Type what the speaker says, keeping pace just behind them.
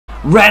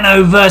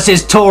Renault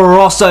versus Toro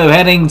Rosso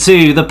heading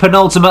to the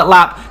penultimate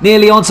lap,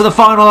 nearly onto the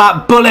final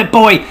lap. Bullet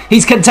Boy,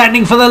 he's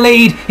contending for the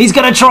lead. He's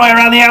going to try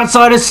around the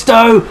outside of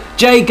Stowe.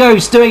 Jay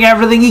Ghost doing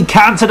everything he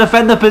can to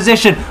defend the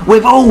position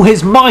with all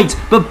his might.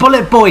 But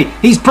Bullet Boy,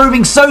 he's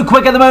proving so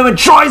quick at the moment,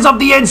 tries up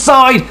the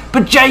inside.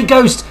 But Jay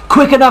Ghost,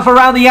 quick enough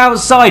around the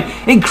outside.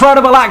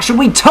 Incredible action.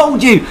 We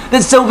told you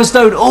that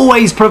Silverstone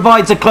always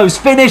provides a close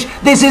finish.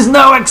 This is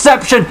no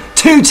exception.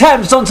 2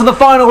 tenths onto the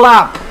final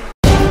lap.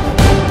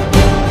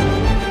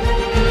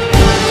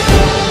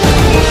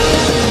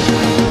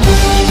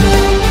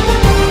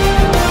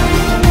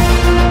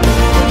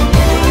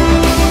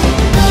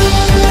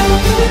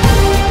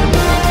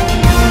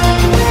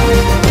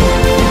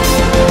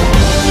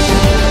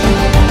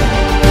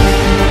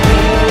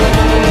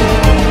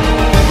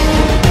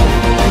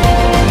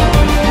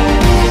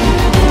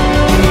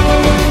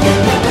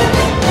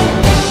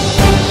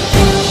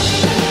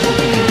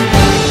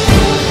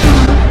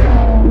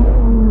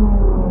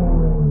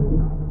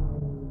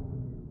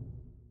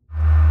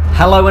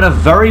 Hello and a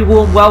very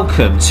warm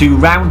welcome to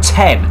round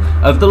 10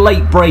 of the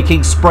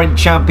late-breaking Sprint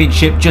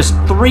Championship. Just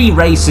 3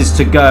 races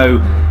to go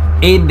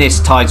in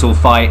this title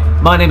fight.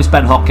 My name is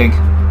Ben Hocking.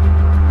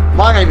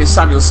 My name is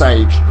Samuel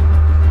Sage.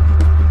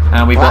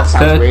 And we've got that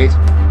sounds weird.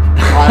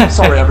 I'm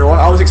sorry everyone,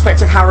 I was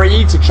expecting Harry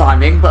E to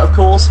chime in, but of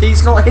course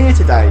he's not here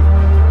today.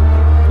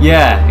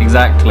 Yeah,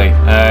 exactly.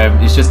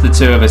 It's just the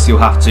 2 of us you'll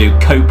have to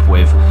cope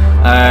with.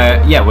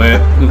 Yeah,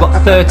 we've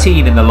got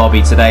 13 in the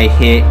lobby today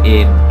here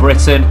in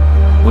Britain,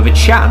 with a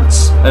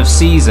chance of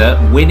Caesar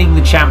winning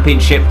the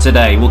championship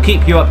today. We'll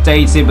keep you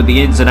updated with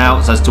the ins and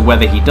outs as to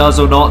whether he does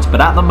or not,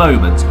 but at the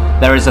moment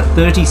there is a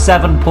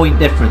 37-point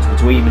difference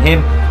between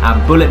him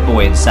and Bullet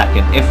Boy in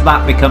second. If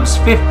that becomes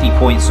 50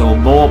 points or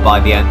more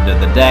by the end of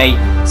the day,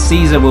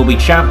 Caesar will be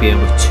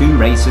champion with 2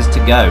 races to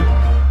go.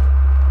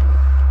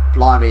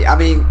 Blimey, I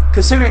mean,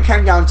 considering it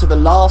came down to the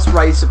last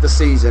race of the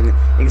season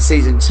in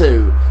Season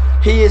 2,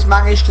 he has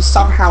managed to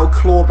somehow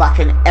claw back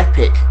an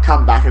epic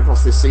comeback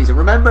across this season.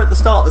 Remember, at the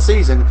start of the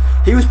season,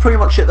 he was pretty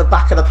much at the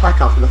back of the pack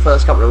after the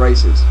first couple of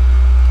races.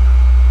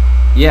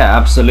 Yeah,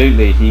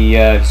 absolutely. He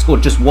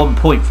scored just 1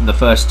 point from the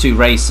first 2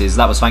 races.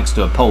 That was thanks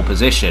to a pole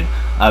position.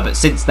 But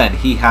since then,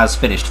 he has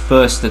finished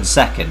first and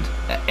second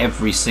at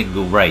every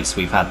single race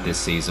we've had this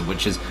season,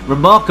 which is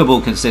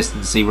remarkable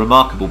consistency,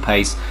 remarkable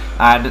pace,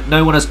 and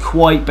no one has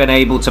quite been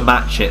able to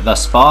match it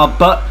thus far.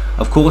 But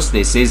of course,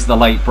 this is the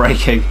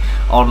late-breaking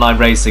online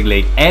racing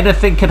league.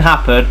 Anything can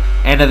happen.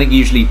 Anything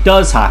usually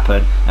does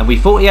happen, and we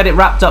thought he had it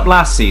wrapped up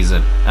last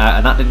season,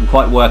 and that didn't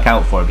quite work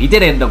out for him. He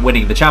did end up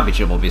winning the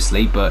championship,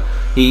 obviously, but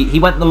he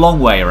went the long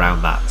way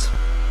around that.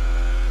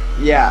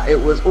 Yeah, it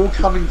was all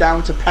coming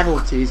down to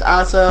penalties,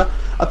 as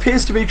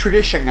appears to be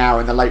tradition now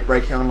in the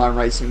late-breaking online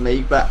racing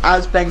league. But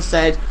as Ben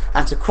said,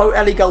 and to quote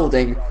Ellie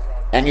Goulding,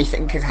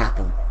 anything can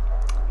happen.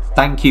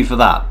 Thank you for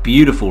that.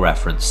 Beautiful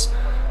reference.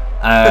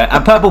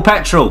 And Purple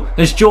Petrol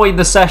has joined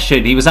the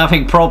session. He was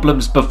having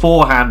problems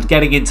beforehand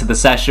getting into the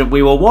session.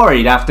 We were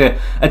worried after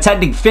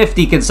attending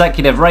 50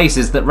 consecutive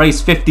races that race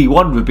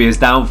 51 would be his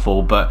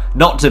downfall, but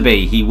not to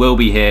be. He will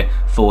be here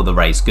for the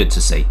race. Good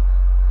to see.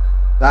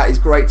 That is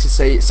great to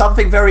see.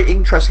 Something very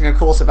interesting, of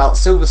course, about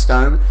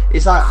Silverstone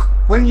is that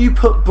when you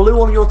put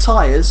blue on your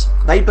tyres,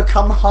 they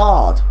become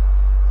hard.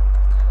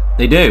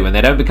 They do, and they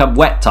don't become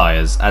wet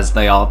tyres as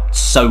they are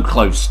so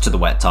close to the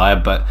wet tyre,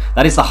 but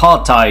that is the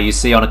hard tyre you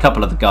see on a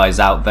couple of the guys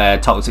out there.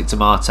 Toxic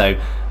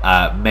Tomato,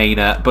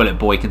 Maynard, Bullet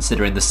Boy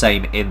considering the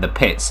same in the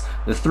pits.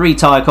 The 3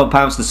 tyre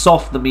compounds, the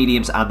soft, the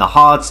mediums and the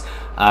hards.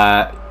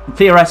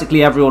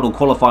 Theoretically everyone will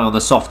qualify on the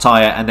soft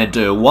tyre and then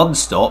do a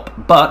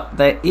 1-stop, but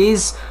there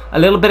is a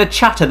little bit of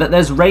chatter that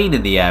there's rain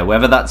in the air.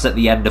 Whether that's at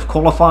the end of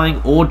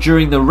qualifying or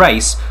during the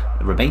race,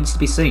 it remains to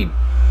be seen.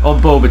 On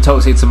board with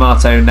Toxic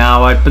Tomato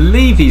now. I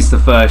believe he's the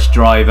first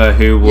driver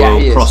who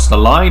will cross the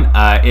line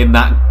in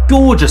that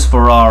gorgeous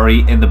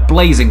Ferrari in the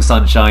blazing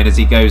sunshine as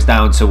he goes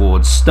down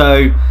towards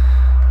Stowe.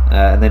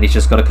 And then he's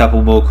just got a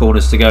couple more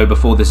corners to go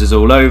before this is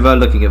all over,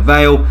 looking at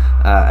Vale,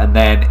 and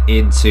then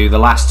into the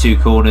last 2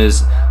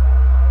 corners,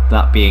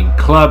 that being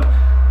Club.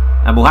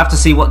 And we'll have to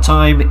see what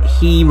time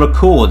he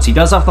records. He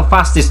does have the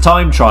fastest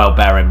time trial,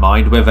 bear in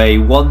mind, with a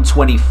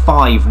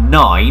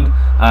 1:25.9.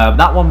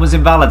 That one was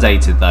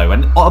invalidated though,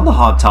 and on the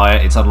hard tyre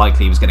it's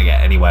unlikely he was going to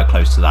get anywhere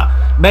close to that.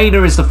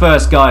 Maynard is the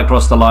first guy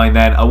across the line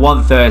then, a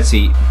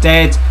 1:30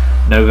 dead.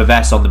 Nova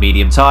Vess on the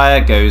medium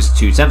tyre goes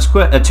 2 seconds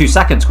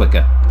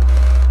quicker.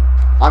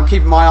 I'm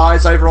keeping my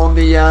eyes over on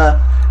the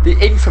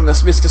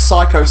infamous Mr.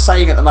 Psycho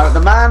saying at the moment.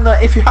 The man,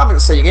 if you haven't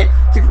seen it,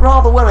 did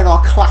rather well in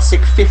our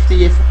classic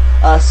 50th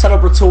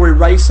celebratory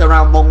race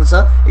around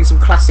Monza in some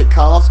classic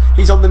cars.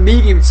 He's on the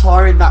medium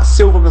tyre in that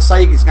silver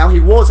Mercedes now. He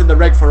was in the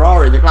red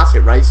Ferrari in the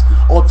classic race,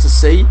 odd to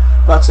see.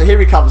 But here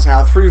he comes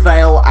now through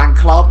Vale and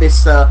Club.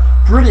 This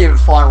brilliant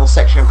final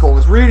section of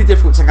corners, really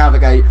difficult to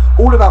navigate,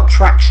 all about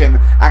traction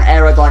and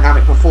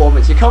aerodynamic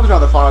performance. He comes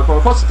around the final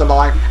corner, crosses the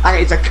line, and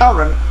it's a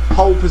current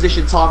pole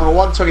position time on a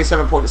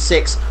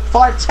 1:27.6,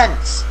 5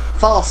 tenths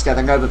faster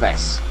than Nova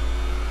Vess.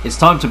 It's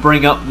time to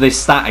bring up this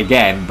stat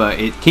again, but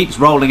it keeps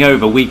rolling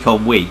over week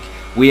on week.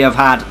 we have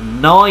had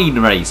 9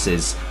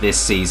 races this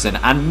season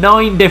and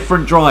 9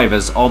 different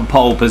drivers on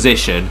pole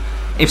position.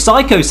 If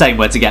Psycho Sane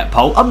were to get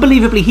pole,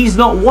 unbelievably he's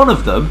not one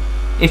of them.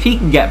 If he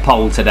can get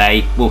pole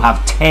today, we'll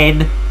have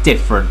 10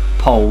 different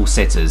pole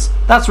sitters.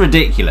 That's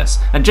ridiculous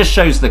and just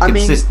shows the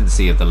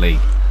consistency of the league.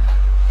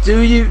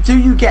 Do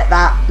you get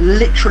that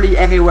literally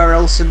anywhere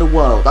else in the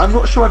world? I'm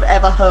not sure I've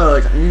ever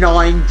heard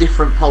 9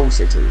 different pole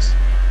sitters.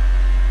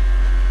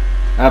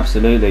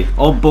 Absolutely.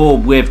 On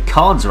board with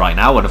Carnes right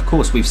now, and of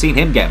course we've seen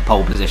him get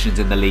pole positions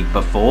in the league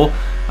before,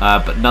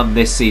 but none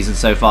this season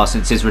so far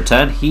since his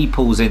return. He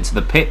pulls into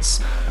the pits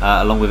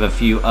along with a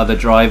few other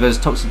drivers.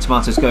 Toxic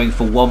Tomato's going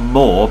for one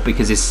more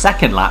because his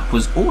second lap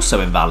was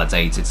also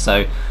invalidated,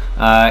 so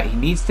he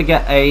needs to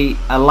get a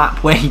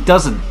lap where he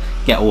doesn't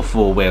get all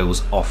 4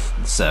 wheels off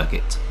the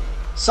circuit.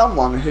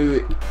 Someone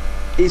who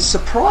is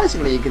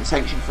surprisingly in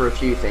contention for a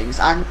few things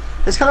and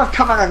has kind of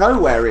come out of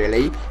nowhere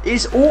really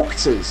is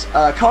Auctors.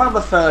 Car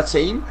number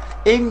 13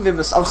 in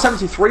the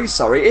 73,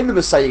 sorry, in the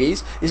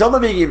Mercedes. He's on the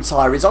medium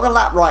tyre. He's on a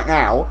lap right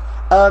now.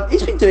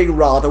 He's been doing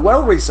rather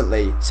well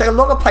recently. So a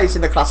lot of pace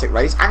in the classic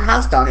race and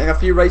has done in a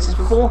few races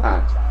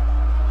beforehand.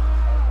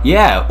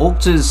 Yeah,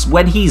 Auctors,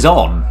 when he's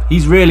on,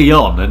 he's really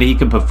on and he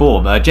can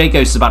perform. Jay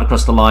Ghost is about to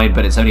cross the line,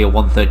 but it's only a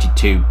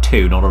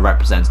 1:32.2, not a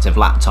representative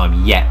lap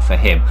time yet for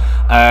him.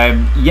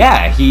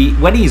 Yeah,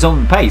 when he's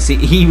on pace,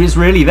 he was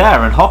really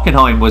there, and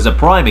Hockenheim was a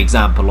prime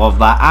example of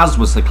that, as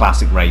was the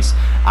classic race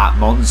at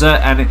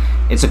Monza, and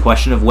it's a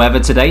question of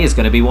whether today is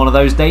going to be one of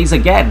those days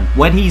again.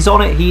 When he's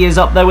on it, he is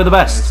up there with the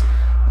best.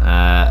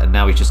 And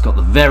now he's just got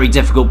the very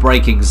difficult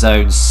braking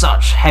zone,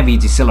 such heavy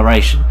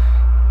deceleration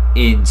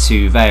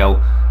into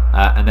Vale.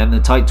 And then the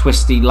tight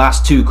twisty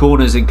last 2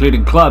 corners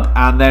including Club,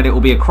 and then it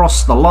will be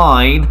across the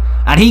line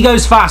and he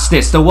goes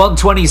fastest, a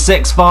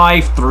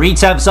 1:26.5, 3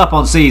 tenths up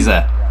on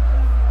Caesar.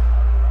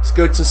 It's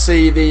good to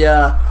see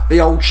the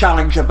old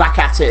challenger back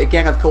at it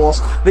again. Of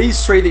course,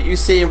 these 3 that you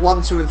see in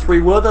 1, 2 and 3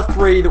 were the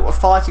 3 that were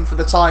fighting for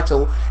the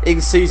title in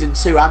season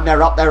 2, and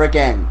they're up there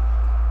again.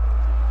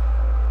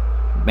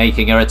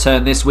 Making a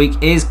return this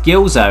week is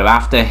Gilzo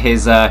after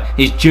his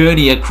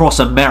journey across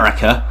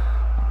America.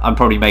 I'm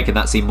probably making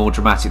that seem more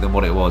dramatic than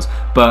what it was,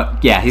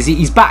 but yeah,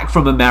 he's back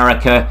from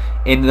America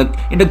in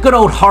the good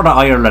old heart of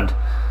Ireland,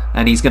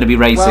 and he's going to be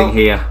racing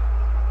here.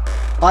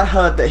 I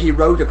heard that he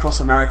rode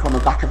across America on the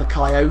back of a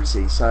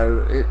coyote,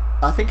 so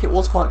I think it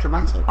was quite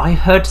dramatic. I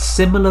heard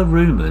similar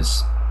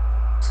rumours.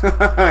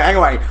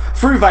 Anyway,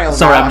 through Vale.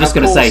 Sorry, now, I'm just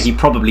going to say he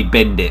probably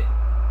binned it.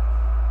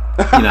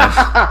 You know.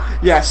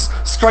 Yes,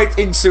 straight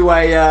into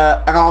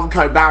an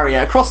Armco barrier.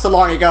 Across the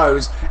line he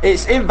goes.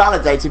 It's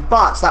invalidated,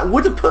 but that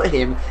would have put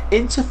him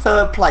into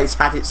 3rd place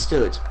had it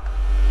stood.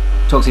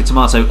 Toxic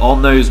Tomato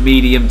on those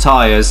medium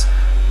tyres.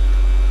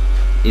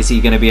 Is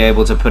he going to be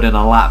able to put in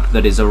a lap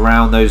that is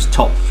around those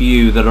top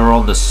few that are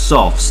on the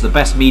softs? The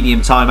best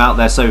medium time out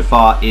there so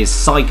far is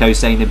Psycho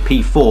Sane in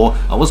P4.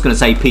 I was going to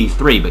say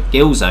P3, but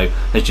Gilzo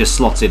has just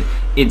slotted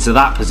into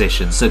that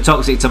position. So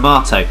Toxic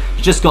Tomato,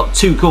 he's just got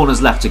 2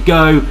 corners left to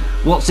go.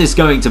 What's this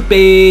going to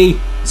be?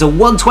 It's a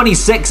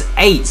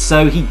 1:26.8,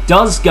 so he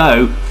does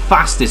go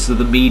fastest of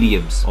the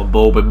mediums on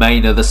board with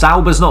Maynard. The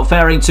Sauber's not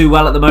faring too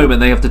well at the moment.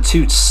 They have the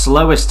 2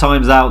 slowest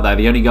times out there,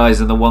 the only guys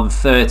in the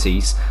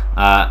 1:30s.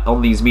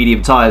 On these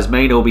medium tyres,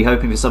 Maynard will be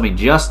hoping for something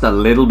just a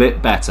little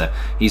bit better.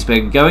 He's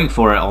been going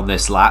for it on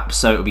this lap,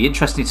 so it'll be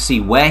interesting to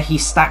see where he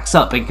stacks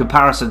up in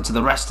comparison to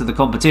the rest of the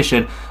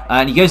competition.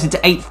 And he goes into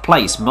 8th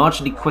place,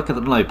 marginally quicker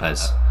than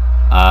Lopez.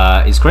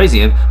 It's crazy.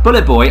 And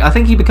Bullet Boy, I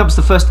think he becomes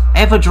the first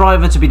ever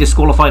driver to be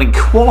disqualified in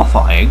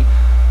qualifying.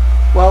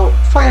 Well,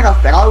 funny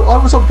enough then, I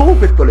was on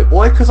board with Bullet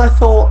Boy because I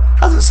thought,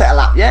 hasn't set a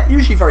lap yet,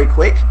 usually very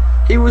quick.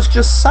 He was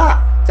just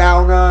sat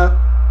down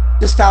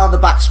the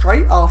back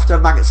straight after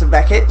Maggots and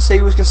Beckett, so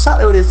he was just sat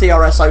there with his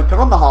DRS open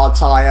on the hard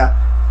tyre,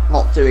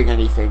 not doing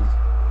anything.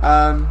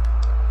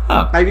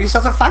 Maybe he just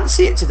doesn't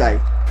fancy it today.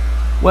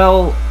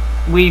 Well,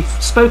 we've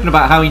spoken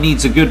about how he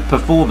needs a good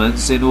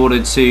performance in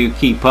order to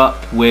keep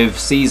up with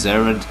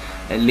Caesar and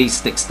at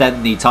least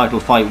extend the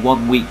title fight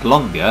 1 week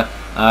longer,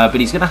 but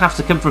he's going to have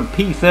to come from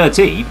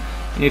P13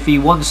 if he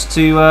wants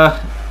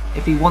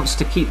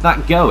to keep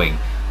that going.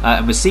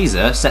 And with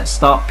Caesar set to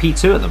start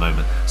P2 at the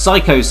moment.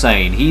 Psycho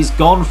Sane, he's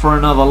gone for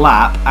another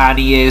lap and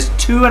he is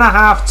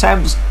 2.5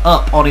 tenths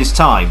up on his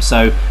time,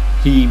 so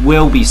he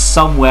will be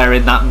somewhere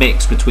in that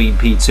mix between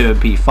P2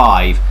 and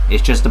P5.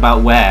 It's just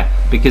about where,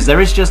 because there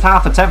is just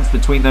half a tenth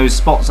between those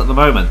spots at the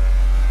moment.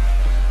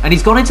 And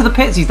he's gone into the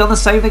pits. He's done the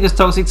same thing as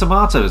Toxic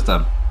Tomato has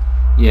done.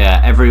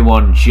 Yeah,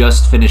 everyone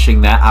just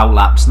finishing their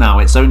outlaps now.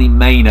 It's only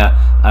Maynard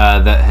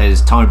that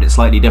has timed it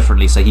slightly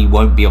differently, so he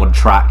won't be on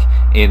track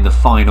in the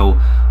final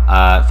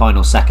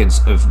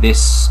seconds of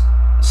this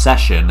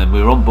session. And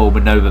we're on board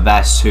with Nova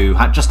Vess, who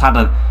just had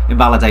an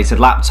invalidated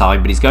lap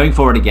time, but he's going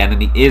for it again,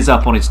 and he is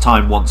up on his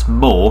time once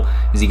more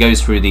as he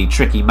goes through the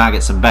tricky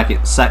Maggots and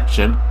Beckett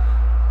section.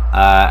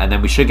 And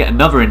then we should get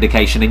another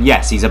indication, and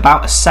yes, he's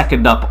about a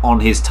second up on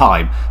his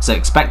time, so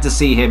expect to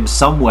see him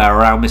somewhere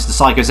around Mr.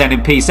 Psycho Zen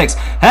in P6.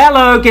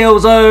 Hello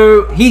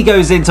Gilzo! He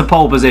goes into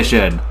pole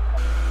position.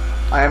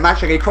 I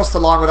imagine he crossed the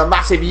line with a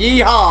massive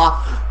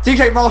yeehaw.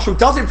 DJ Marshall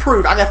does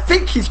improve, and I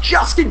think he's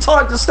just in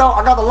time to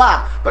start another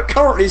lap, but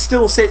currently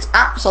still sits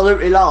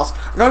absolutely last.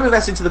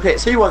 Novales into the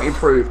pits, he won't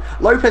improve.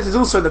 Lopez is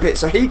also in the pits,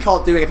 so he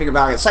can't do anything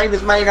about it. Same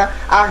as Mena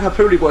and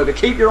Hapuli Boy, but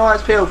keep your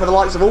eyes peeled for the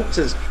likes of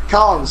Alters,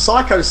 Khan,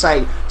 Psycho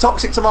Sane,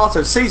 Toxic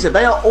Tomato, Caesar.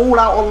 They are all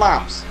out on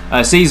laps.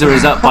 Caesar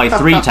is up by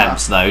 3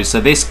 tenths though, so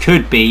this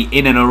could be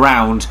in and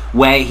around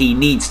where he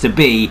needs to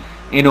be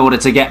in order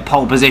to get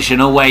pole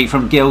position away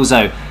from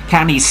Gilzo.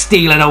 Can he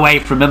steal it away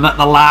from him at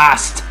the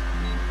last?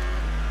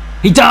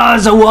 He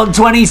does! A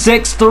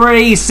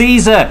 1:26.3.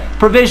 Caesar,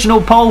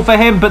 provisional pole for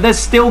him, but there's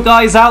still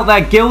guys out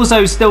there.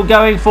 Gilzo's still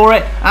going for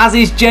it, as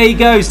is J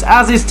Ghost,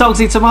 as is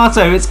Toxic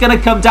Tomato. It's going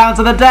to come down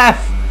to the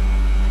death.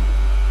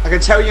 I can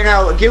tell you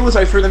now that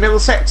Gilzo through the middle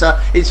sector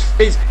is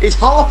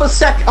half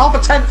a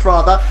tenth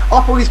rather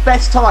up on his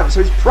best time,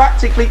 so he's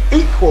practically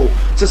equal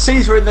to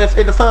Caesar in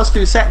the first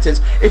 2 sectors.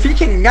 If he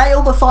can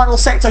nail the final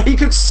sector, he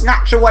could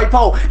snatch away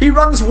pole. He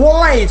runs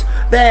wide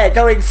there,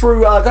 going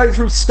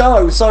through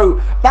Stowe,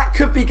 so that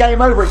could be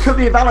game over. It could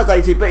be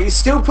invalidated, but he's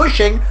still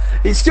pushing.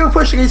 He's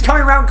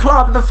coming around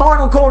Club in the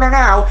final corner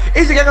now.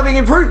 Is it going to be an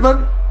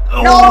improvement?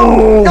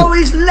 Oh. No,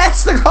 he's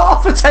less than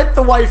half a tenth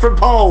away from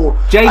pole.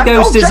 J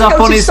Ghost is up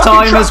on his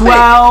time as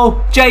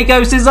well. J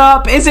Ghost is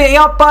up. Is he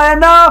up by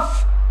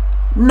enough?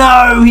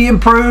 No, he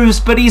improves,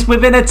 but he's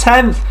within a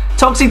tenth.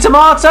 Toxic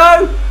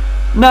Tomato?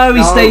 No,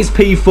 he stays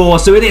P4,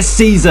 so it is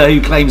Caesar who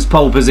claims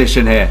pole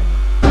position here.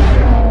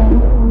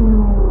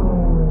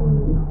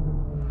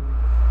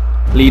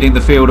 Leading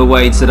the field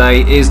away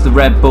today is the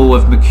Red Bull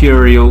of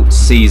Mercurial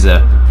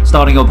Caesar.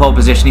 Starting on pole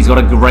position, he's got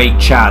a great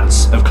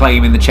chance of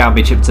claiming the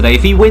championship today.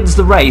 If he wins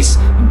the race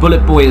and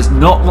Bullet Boy is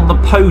not on the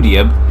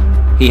podium,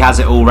 he has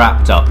it all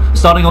wrapped up.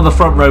 Starting on the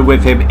front row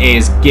with him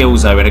is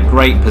Gilzo in a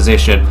great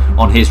position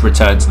on his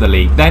return to the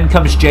league. Then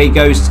comes J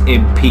Ghost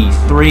in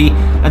P3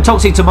 and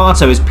Toxic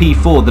Tomato is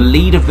P4, the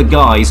lead of the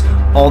guys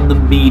on the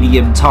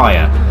medium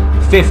tyre.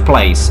 5th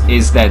place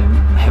is then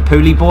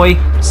Hapuli Boy.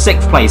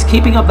 6th place,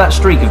 keeping up that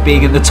streak of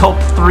being in the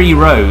top 3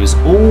 rows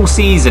all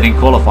season in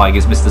qualifying,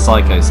 is Mr.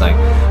 Psycho saying.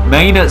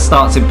 Maynard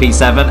starts in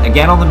P7,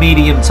 again on the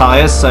medium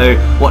tyres, so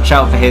watch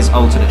out for his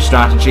alternate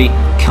strategy.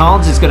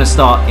 Carnes is going to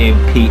start in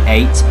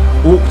P8.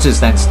 Orcters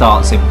then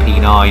starts in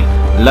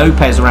P9.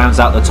 Lopez rounds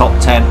out the top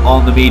 10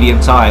 on the medium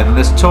tyre. And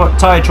there's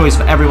tyre choice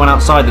for everyone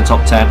outside the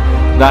top 10.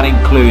 That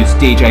includes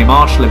DJ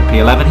Marshall in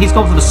P11. He's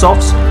gone for the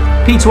softs.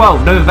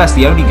 P12, Novavest,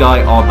 the only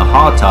guy on the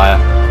hard tyre.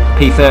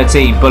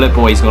 P13, Bullet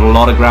Boy's got a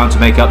lot of ground to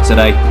make up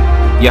today.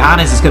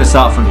 Johannes is going to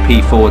start from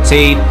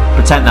P14.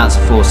 Pretend that's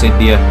a Force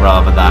India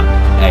rather than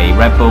a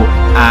Red Bull.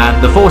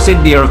 And the Force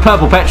India of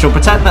Purple Petrol,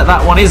 pretend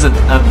that one isn't,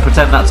 and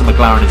pretend that's a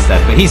McLaren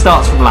instead. But he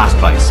starts from last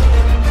place.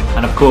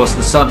 And of course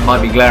the sun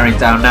might be glaring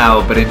down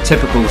now, but in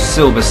typical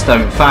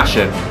Silverstone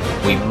fashion,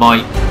 we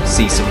might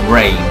see some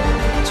rain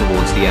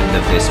towards the end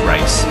of this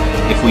race.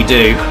 If we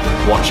do,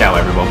 watch out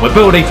everyone. We're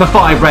building for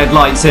 5 red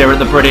lights here at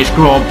the British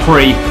Grand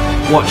Prix.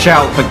 Watch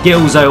out for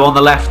Gilzo on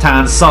the left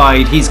hand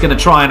side. He's going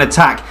to try and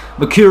attack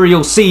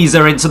Mercurial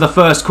Caesar into the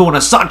first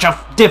corner. Such a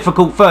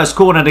difficult first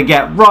corner to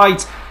get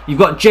right. You've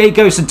got J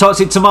Ghost and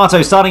Toxic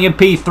Tomato starting in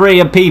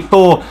P3 and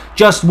P4.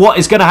 Just what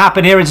is going to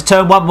happen here into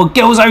turn 1? Will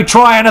Gilzo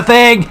try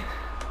anything?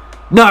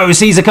 No,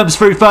 Caesar comes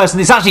through first,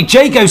 and it's actually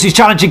J Ghost who's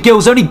challenging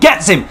Gilzo, and he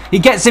gets him. He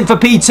gets him for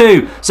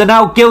P2. So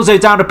now Gilzo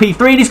down to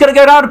P3, and he's going to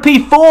go down to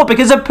P4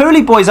 because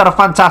Hapuli Boy's had a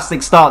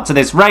fantastic start to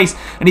this race,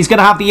 and he's going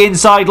to have the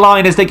inside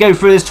line as they go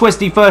through this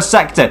twisty first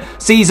sector.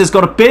 Caesar's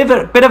got a bit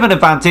of an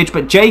advantage,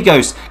 but J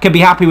Ghost can be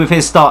happy with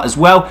his start as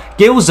well.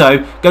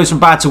 Gilzo goes from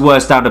bad to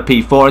worse down to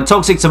P4, and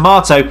Toxic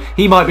Tomato,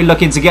 he might be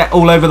looking to get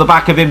all over the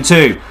back of him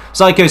too.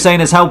 Psycho Sane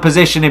has held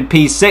position in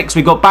P6.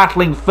 We've got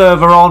battling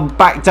further on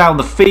back down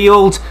the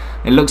field.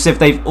 It looks as if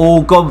they've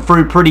all gone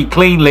through pretty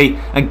cleanly.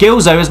 And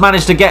Gilzo has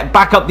managed to get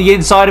back up the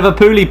inside of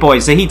Hapuli Boy.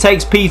 So he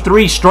takes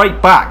P3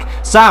 straight back.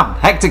 Sam,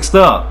 hectic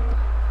start.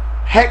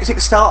 Hectic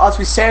start, as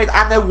we said,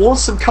 and there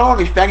was some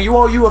carnage, Ben. You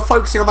were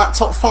focusing on that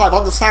top 5,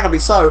 understandably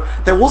so.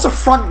 There was a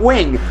front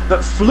wing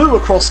that flew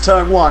across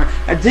turn 1,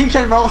 and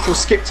DJ Marshall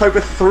skipped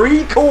over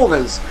 3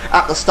 corners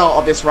at the start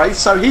of this race,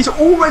 so he's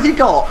already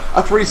got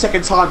a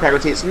 3-second time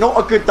penalty. It's not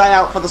a good day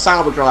out for the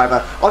Sauber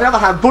driver. On the other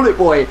hand, Bullet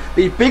Boy,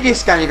 the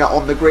biggest gainer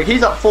on the grid,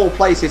 he's up 4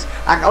 places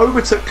and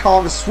overtook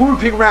Khan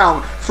swooping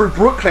round through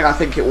Brooklyn, I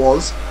think it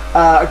was.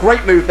 A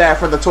great move there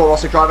from the Toro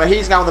Rosso driver.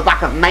 He's now on the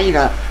back of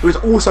Mena, who is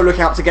also looking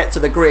out to get to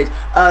the grid.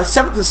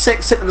 7th and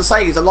 6th sit the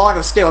Mercedes, a line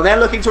of steel, and they're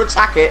looking to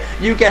attack it.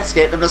 You guessed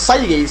it,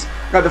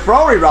 the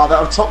Ferrari rather,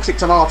 of Toxic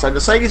Tomato.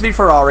 Mercedes v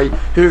Ferrari,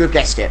 who would have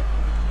guessed it?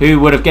 Who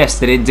would have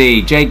guessed it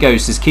indeed? J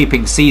Ghost is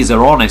keeping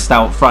Caesar honest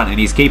out front, and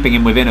he's keeping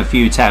him within a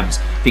few temps.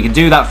 If he can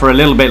do that for a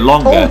little bit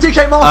longer... Oh,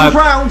 DJ Marshall's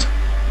round!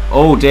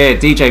 Oh dear,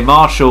 DJ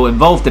Marshall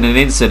involved in an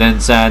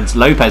incident, and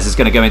Lopez is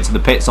going to go into the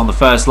pits on the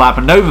first lap,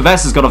 and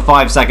Novavest has got a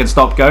 5-second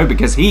stop go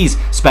because he's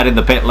sped in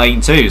the pit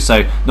lane too,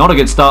 so not a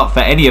good start for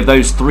any of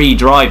those 3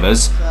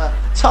 drivers.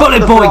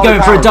 Bullet Boy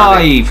going for a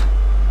dive.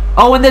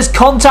 Oh, and there's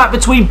contact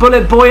between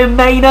Bullet Boy and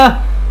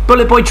Mena.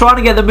 Bullet Boy trying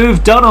to get the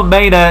move done on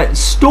Maynard,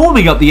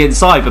 storming up the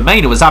inside, but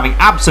Maynard was having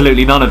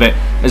absolutely none of it.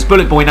 As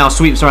Bullet Boy now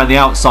sweeps around the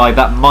outside,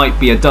 that might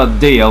be a done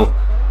deal.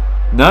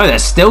 No, they're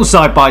still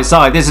side by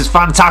side. This is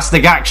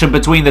fantastic action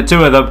between the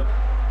two of them.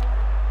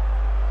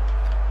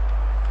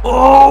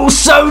 Oh,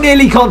 so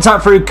nearly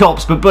contact through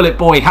Cops, but Bullet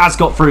Boy has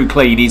got through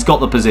clean. He's got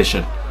the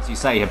position. As you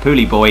say,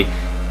 Hapuli Boy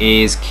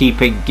is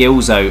keeping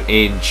Gilzo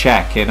in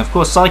check. And of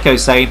course,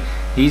 Psycho's saying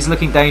he's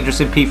looking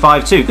dangerous in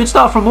P5 too. Good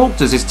start from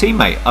Orctas, his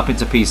teammate, up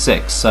into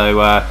P6. So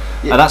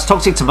that's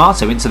Toxic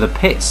Tomato into the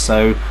pits.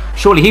 So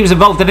surely he was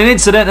involved in an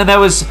incident, and there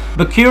was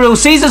Mercurial.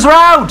 Caesar's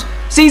round!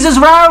 Caesar's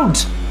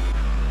round!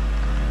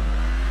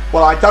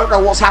 Well, I don't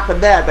know what's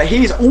happened there, but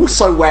he's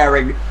also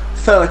wearing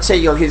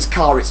 13 on his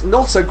car. It's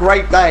not a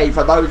great day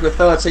for those with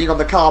 13 on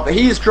the car, but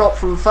he has dropped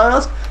from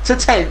 1st to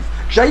 10th.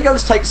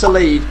 Jagos takes the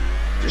lead.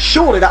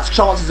 Surely that's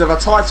chances of a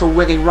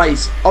title-winning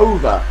race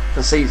over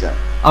for Caesar.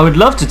 I would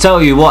love to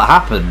tell you what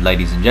happened,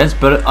 ladies and gents,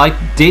 but I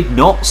did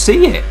not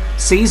see it.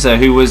 Caesar,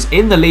 who was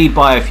in the lead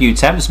by a few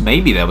attempts,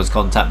 maybe there was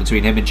contact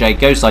between him and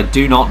Jagos, I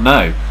do not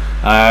know.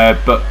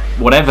 But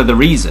whatever the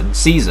reason,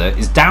 Caesar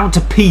is down to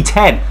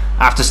P10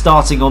 after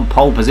starting on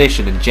pole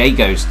position, and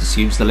Jagos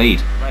assumes the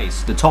lead.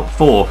 The top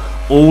 4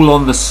 all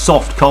on the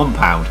soft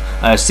compound.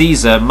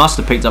 Caesar must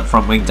have picked up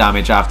front wing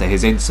damage after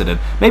his incident.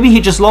 Maybe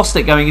he just lost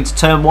it going into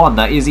turn 1.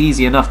 That is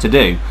easy enough to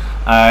do.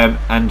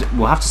 And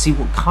we'll have to see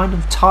what kind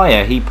of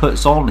tyre he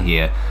puts on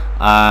here.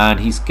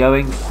 And he's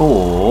going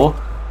for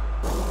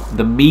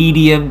the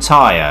medium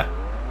tyre.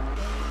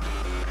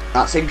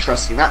 That's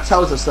interesting. That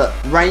tells us that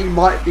rain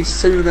might be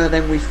sooner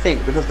than we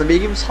think, because the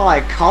medium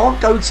tyre can't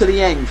go to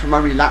the end from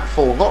only lap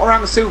 4. Not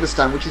around the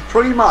Silverstone, which is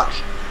pretty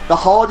much the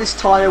hardest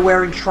tyre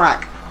wearing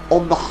track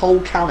on the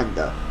whole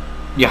calendar.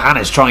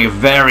 Johannes trying a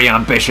very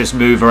ambitious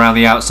move around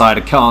the outside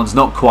of Khan's,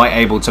 not quite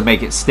able to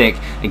make it stick.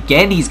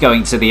 Again, he's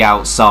going to the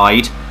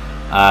outside,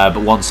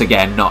 but once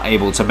again not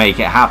able to make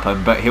it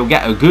happen. But he'll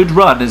get a good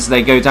run as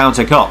they go down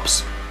to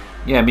Cops.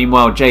 Yeah,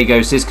 meanwhile,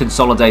 Jagos is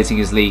consolidating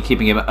his lead,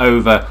 keeping him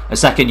over a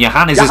second.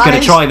 Johannes is going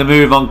to try the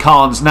move on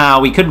Khan's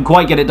now. He couldn't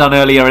quite get it done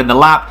earlier in the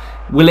lap.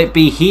 Will it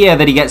be here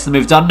that he gets the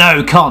move done?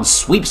 No, Khan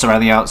sweeps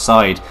around the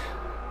outside.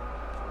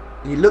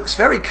 He looks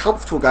very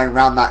comfortable going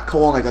around that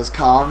corner, does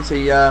Khan.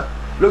 He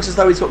looks as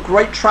though he's got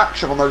great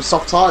traction on those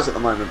soft tyres at the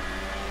moment.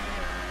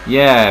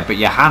 Yeah, but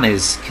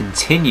Johannes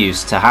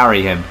continues to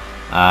harry him.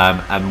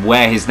 And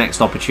where his next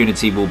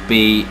opportunity will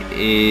be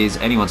is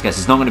anyone's guess.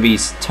 It's not going to be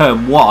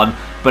turn 1,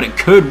 but it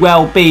could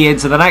well be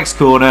into the next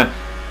corner.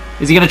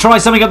 Is he going to try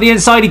something up the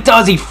inside? He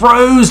does. He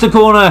throws the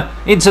corner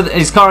into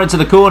his car into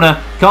the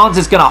corner. Carnes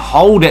is going to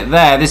hold it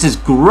there. This is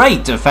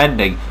great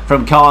defending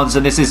from Carnes,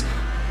 and this is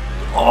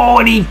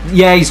and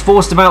he's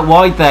forced him out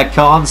wide there.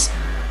 Carnes.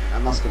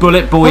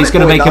 Bullet Boy's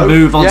going to make a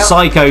move on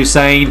Psycho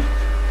Sane.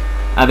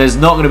 And there's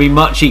not going to be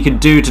much he can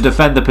do to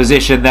defend the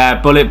position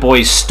there. Bullet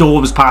Boy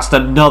storms past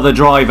another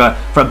driver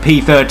from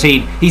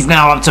P13. He's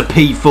now up to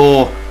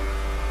P4.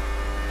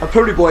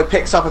 Hapuli Boy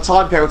picks up a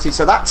time penalty,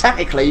 so that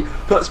technically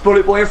puts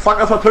Bullet Boy in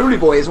front of Hapuli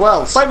Boy as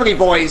well. So many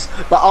boys,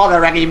 but are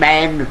there any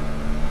men?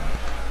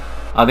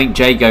 I think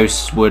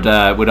Jagos would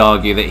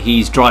argue that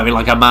he's driving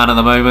like a man at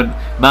the moment.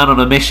 Man on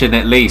a mission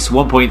at least.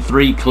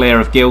 1.3 clear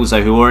of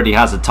Gilzo, who already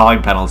has a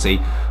time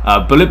penalty.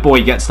 Bullet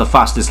Boy gets the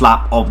fastest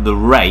lap of the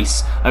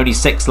race. Only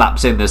 6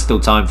 laps in, there's still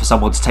time for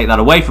someone to take that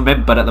away from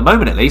him. But at the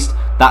moment at least,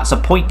 that's a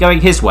point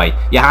going his way.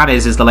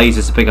 Johannes is the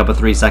latest to pick up a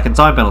 3-second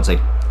time penalty.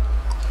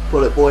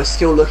 Bullet Boy is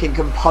still looking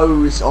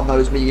composed on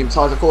those medium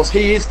tyres. Of course,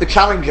 he is the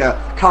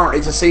challenger currently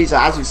to Caesar.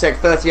 As you said,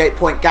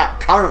 38-point gap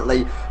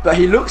currently. But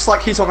he looks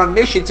like he's on a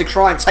mission to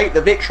try and take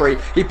the victory.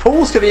 He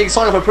pulls to the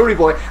inside of Hapuli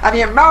Boy, and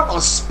the amount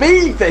of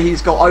speed that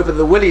he's got over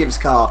the Williams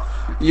car,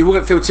 you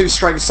wouldn't feel too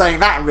strange saying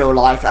that in real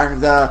life.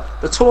 And the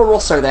Toro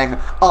Rosso then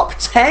up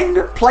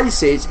 10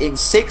 places in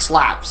 6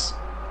 laps.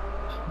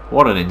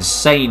 What an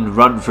insane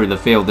run through the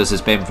field this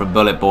has been from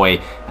Bullet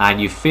Boy, and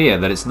you fear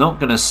that it's not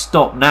going to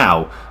stop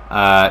now.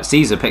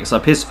 Caesar picks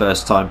up his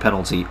first time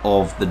penalty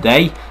of the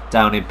day,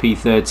 down in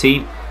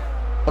P13.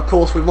 Of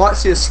course, we might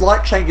see a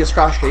slight change of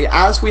strategy,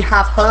 as we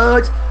have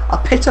heard a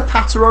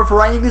pitter-patter of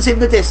rain is in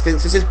the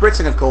distance. This is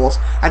Britain, of course,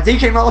 and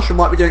DJ Marshall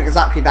might be doing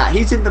exactly that.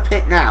 He's in the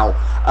pit now.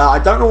 I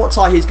don't know what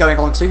tyre he's going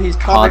on to. He's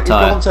currently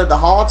gone to the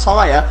hard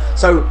tyre,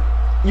 so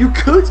you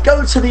could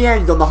go to the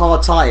end on the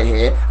hard tyre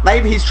here.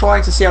 Maybe he's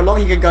trying to see how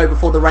long he can go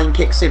before the rain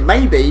kicks in.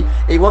 Maybe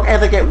it won't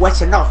ever get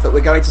wet enough that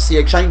we're going to see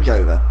a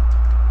changeover.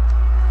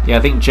 Yeah, I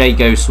think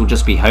Jagos will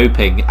just be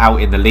hoping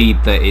out in the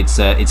lead that it's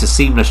a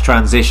seamless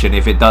transition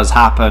if it does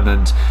happen,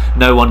 and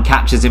no one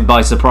catches him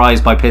by surprise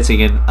by pitting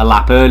in a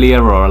lap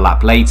earlier or a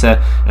lap later,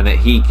 and that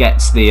he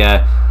gets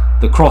the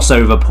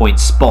crossover point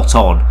spot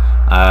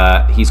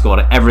on. He's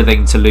got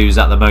everything to lose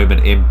at the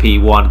moment in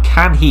P1.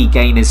 Can he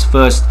gain his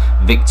first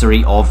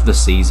victory of the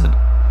season?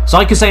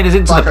 Psycho Sane is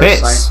into the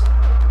pits.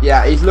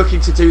 Yeah, he's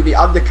looking to do the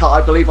undercut,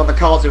 I believe, on the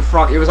cars in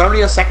front. He was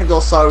only a second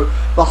or so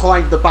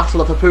behind the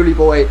battle of Hapuli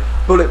Boy,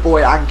 Bullet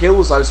Boy and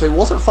Gilzo, so he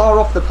wasn't far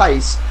off the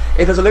pace.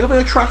 If there's a little bit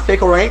of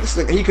traffic or an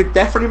incident, he could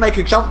definitely make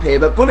a jump here,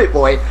 but Bullet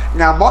Boy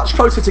now much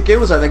closer to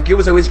Gilzo than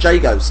Gilzo is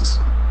J-Ghosts.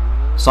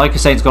 Psycho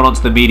Saint's gone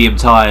onto the medium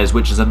tyres,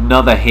 which is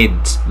another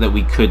hint that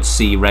we could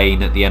see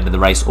rain at the end of the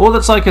race, or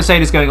that Psycho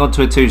Saint is going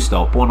onto a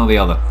two-stop, one or the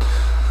other.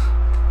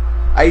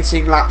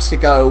 18 laps to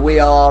go. We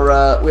are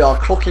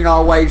clocking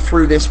our way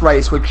through this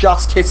race. We're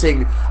just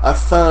hitting a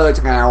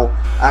third now,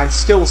 and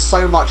still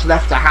so much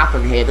left to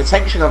happen here. The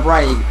tension of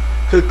rain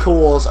could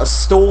cause a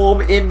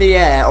storm in the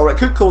air, or it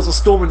could cause a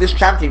storm in this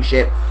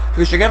championship,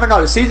 because you never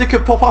know. Caesar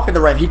could pop up in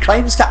the rain. He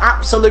claims to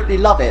absolutely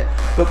love it,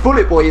 but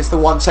Bullet Boy is the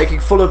one taking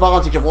full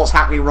advantage of what's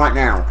happening right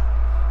now.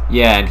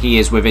 Yeah, and he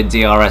is within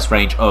DRS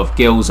range of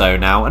Gilzo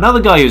now. Another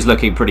guy who's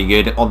looking pretty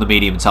good on the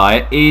medium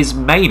tyre is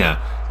Maynard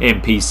in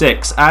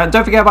P6. And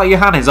don't forget about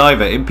Johannes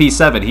either in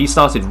P7. He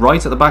started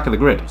right at the back of the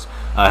grid.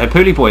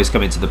 Hapuli Boy has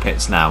come into the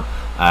pits now,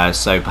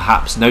 so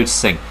perhaps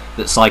noticing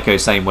that Psycho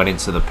Saint went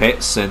into the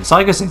pits, and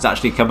Psycho Saint's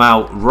actually come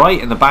out right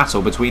in the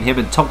battle between him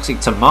and Toxic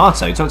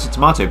Tomato. Toxic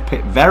Tomato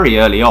pit very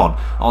early on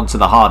onto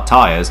the hard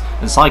tyres,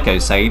 and Psycho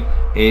Saint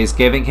is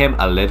giving him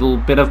a little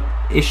bit of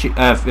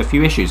a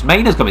few issues.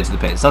 Maynard's come into the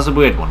pits. That's a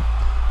weird one.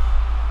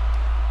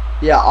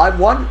 Yeah, I'm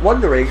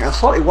wondering and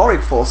slightly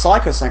worried for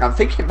Psycho Saint. I'm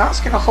thinking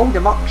that's going to hold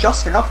him up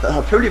just enough that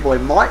Hapuli Boy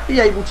might be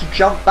able to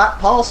jump back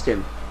past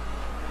him.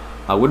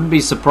 I wouldn't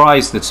be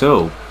surprised at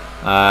all.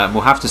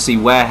 We'll have to see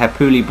where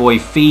Hapuli Boy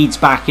feeds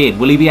back in.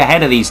 Will he be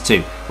ahead of these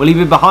two? Will he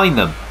be behind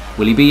them?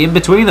 Will he be in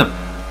between them?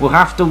 We'll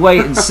have to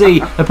wait and see.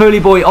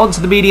 Hapuli Boy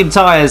onto the medium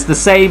tyres, the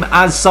same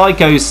as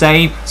Psycho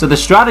Saint. So the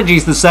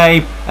strategy's the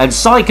same, and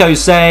Psycho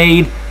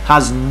Saint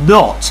has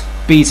not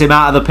beat him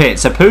out of the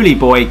pits. Hapuli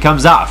Boy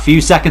comes out a few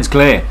seconds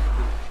clear.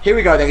 Here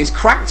we go then, he's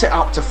cracked it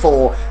up to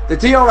 4. The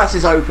DRS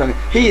is open.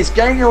 He is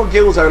gaining on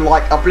Gilzo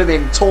like a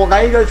blimmin'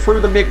 tornado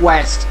through the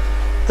Midwest.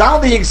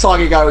 Down the inside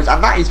he goes,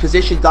 and that is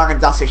position done and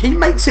dusted. He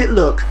makes it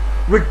look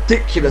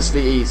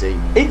ridiculously easy.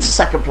 Into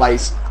second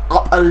place,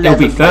 up 11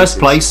 He'll be first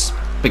places.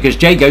 place because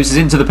J-Ghost is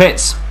into the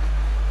pits.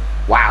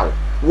 Wow,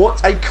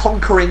 what a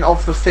conquering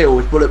of the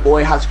field Bullet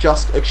Boy has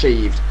just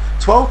achieved.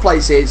 12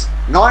 places,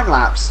 9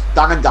 laps,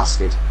 done and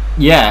dusted.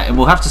 Yeah, and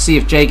we'll have to see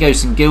if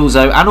J-Ghost and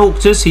Gilzo and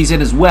Orctus, he's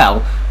in as well,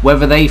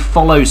 whether they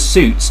follow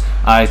suit.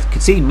 I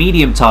could see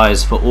medium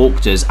tyres for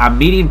Orctus and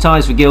medium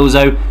tyres for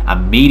Gilzo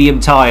and medium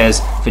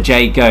tyres for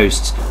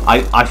J-Ghost.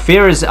 I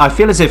feel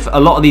as if a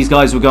lot of these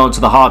guys would go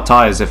onto the hard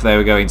tyres if they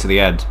were going to the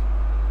end.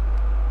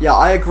 Yeah,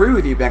 I agree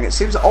with you, Ben. It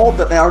seems odd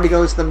that they're only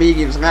going to the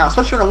mediums now,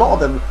 especially when a lot of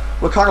them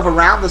were kind of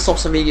around the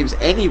softs and mediums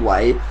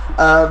anyway.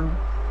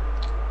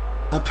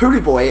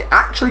 Hapuli Boy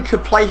actually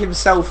could play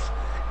himself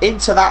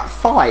into that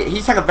fight.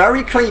 He's had a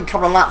very clean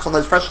couple of laps on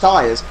those fresh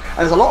tyres, and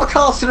there's a lot of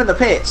cars still in the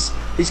pits.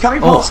 He's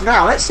coming past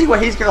now. Let's see where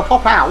he's going to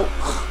pop out.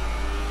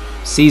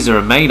 Caesar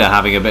and Maynard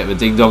having a bit of a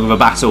ding-dong of a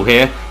battle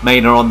here.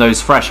 Maynard on those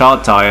fresh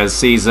hard tyres,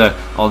 Caesar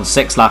on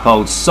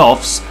 6-lap-old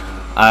softs.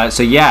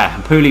 So yeah,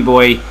 Hapuli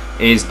Boy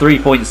is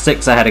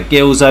 3.6 ahead of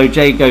Gilzo.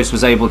 J-Ghost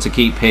was able to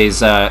keep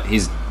his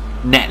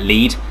net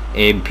lead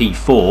in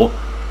P4.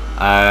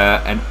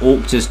 And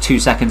Orctus 2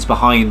 seconds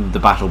behind the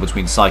battle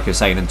between Psycho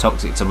Saint and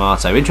Toxic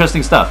Tomato.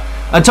 Interesting stuff.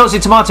 And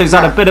Toxic Tomato's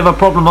had a bit of a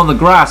problem on the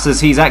grass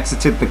as he's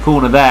exited the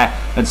corner there,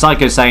 and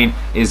Psycho Saint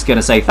is going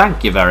to say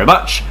thank you very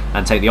much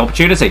and take the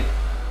opportunity.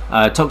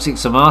 Toxic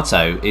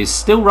Tomato is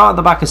still right at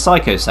the back of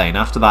Psycho Saint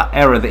after that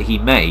error that he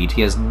made.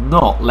 He has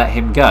not let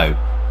him go.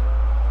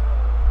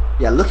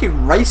 Yeah,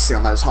 looking racy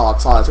on those hard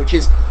tyres, which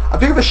is a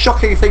bit of a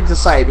shocking thing to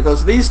say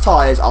because these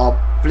tyres are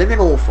blimmin'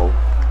 awful.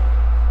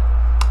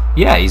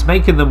 Yeah, he's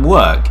making them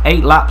work.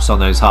 8 laps on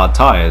those hard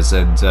tyres,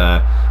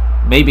 and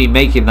maybe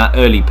making that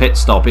early pit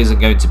stop isn't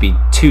going to be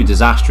too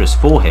disastrous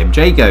for him.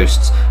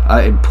 J-Ghost,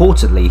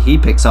 importantly, he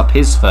picks up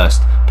his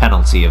first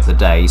penalty of the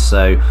day,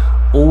 so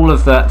all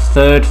of that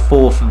 3rd,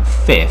 4th and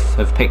 5th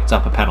have picked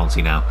up a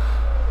penalty now.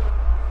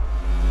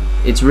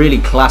 It's really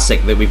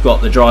classic that we've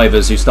got the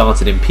drivers who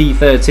started in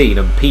P13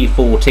 and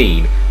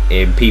P14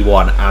 in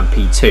P1 and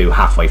P2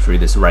 halfway through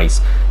this race.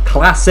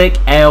 Classic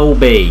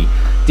LB.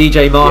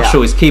 DJ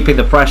Marshall is keeping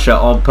the pressure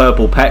on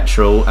Purple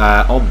Petrol,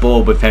 on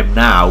board with him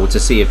now to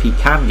see if he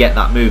can get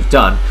that move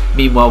done.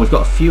 Meanwhile, we've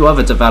got a few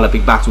other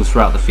developing battles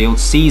throughout the field.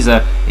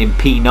 Caesar in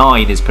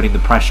P9 is putting the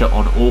pressure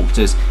on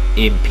Orctus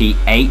in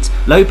P8.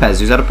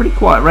 Lopez, who's had a pretty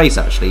quiet race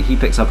actually, he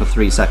picks up a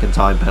 3-second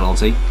time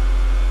penalty.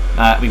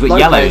 We've got Lopez,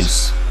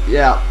 yellows.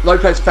 Yeah,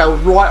 Lopez fell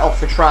right off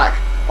the track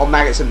on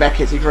Maggots and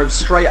Beckett. He drove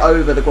straight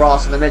over the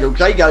grass in the middle.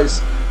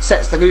 J-Ghost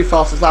sets the new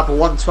fastest lap of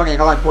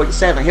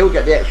 1:29.7. He'll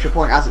get the extra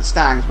point as it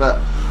stands, but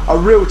a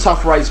real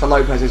tough race for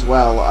Lopez as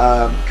well.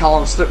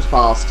 Carl slips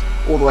past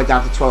all the way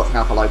down to 12th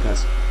now for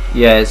Lopez.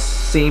 Yeah, it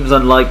seems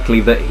unlikely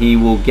that he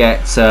will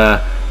get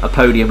a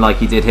podium like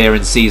he did here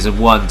in Season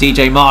 1.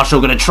 DJ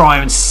Marshall going to try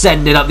and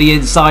send it up the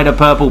inside of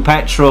Purple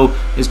Petrol.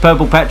 Is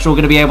Purple Petrol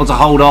going to be able to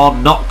hold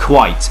on? Not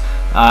quite.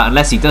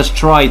 unless he does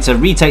try to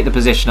retake the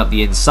position up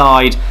the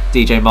inside.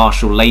 DJ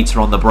Marshall later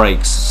on the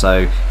brakes,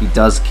 so he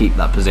does keep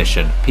that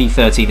position.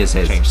 P13 is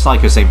his.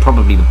 Psycho saying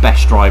probably the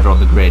best driver on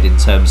the grid in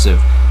terms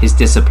of his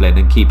discipline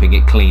and keeping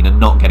it clean and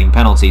not getting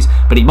penalties,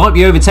 but he might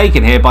be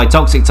overtaken here by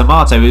Toxic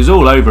Tomato, who's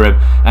all over him,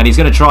 and he's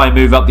going to try and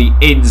move up the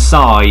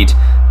inside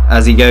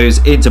as he goes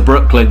into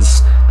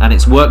Brooklands, and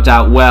it's worked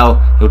out well.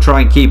 He'll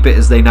try and keep it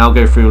as they now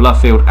go through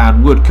Luffield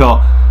and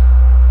Woodcott.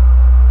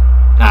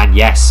 And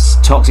yes,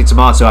 Toxic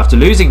Tomato, after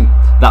losing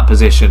that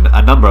position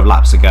a number of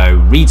laps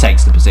ago,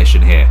 retakes the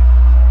position here.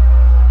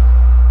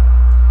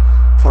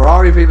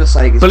 Ferrari v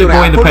Mercedes. Bullet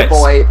Boy in the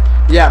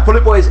pits. Yeah,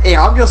 Bullet Boy is in.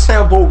 I'm going to stay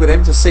on board with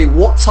him to see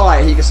what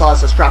tyre he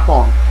decides to strap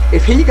on.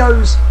 If he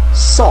goes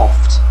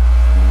soft,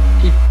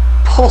 he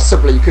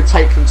possibly could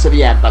take them to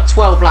the end, but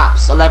 12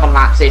 laps, 11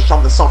 laps-ish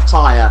on the soft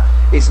tyre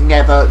is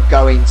never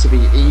going to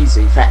be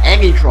easy for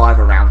any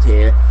driver around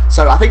here.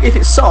 So I think if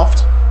it's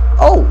soft...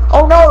 Oh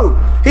no!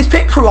 His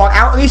pit crew aren't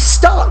out and he's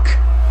stuck!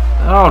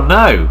 Oh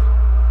no!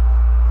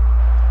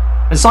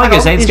 And Psycho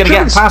saying he's going to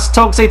get past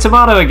Toxic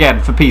Tomato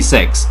again for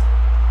P6.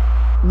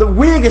 The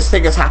weirdest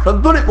thing has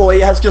happened. Bullet Boy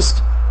has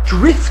just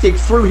drifted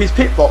through his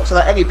pit box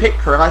without any pit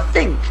crew, and I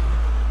think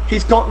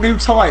he's got new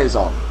tyres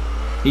on.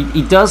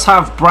 He does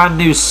have brand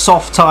new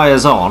soft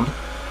tyres on.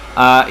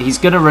 He's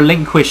going to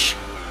relinquish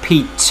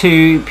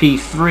P2,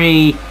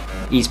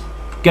 P3. He's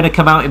going to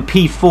come out in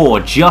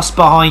P4 just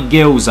behind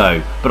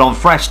Gilzo. But on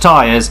fresh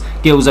tyres,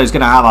 Gilzo's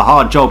going to have a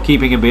hard job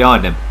keeping him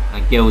behind him.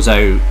 And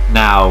Gilzo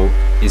now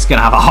is going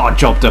to have a hard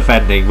job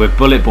defending with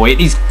Bullet Boy. And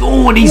he's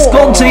gone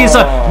to his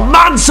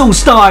Mansell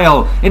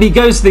style. And he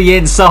goes to the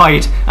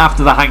inside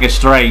after the hanger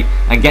straight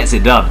and gets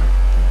it done.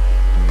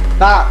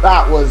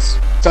 That was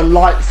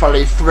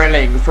delightfully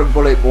thrilling from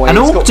Bullet Boy. And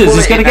Alters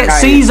is going to get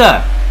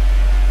Caesar.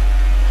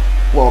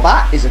 Well,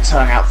 that is a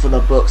turnout for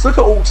the books. Look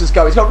at Alters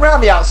go. He's gone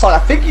round the outside. I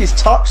think he's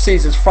touched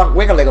Caesar's front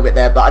wing a little bit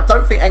there, but I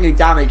don't think any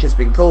damage has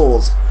been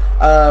caused.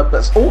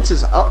 But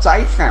Alters up to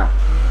 8th now.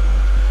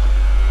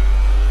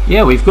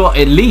 Yeah, we've got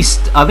at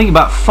least, I think,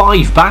 about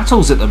 5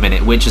 battles at the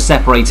minute, which are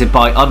separated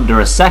by under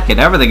a second.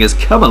 Everything has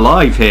come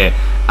alive here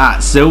at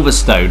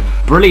Silverstone.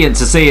 Brilliant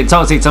to see. And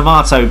Toxic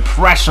Tomato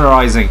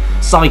pressurising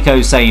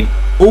Psycho Sane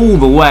all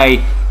the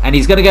way. And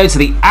he's going to go to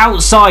the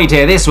outside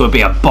here. This would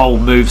be a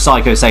bold move.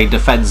 Psycho Sane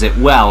defends it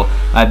well.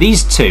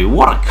 These two,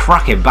 what a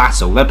cracking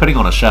battle. They're putting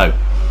on a show.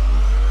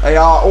 They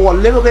are. A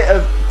little bit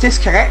of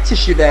disconnect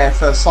issue there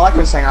for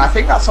Psycho Sane. I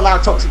think that's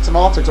allowed Toxic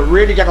Tomato to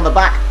really get on the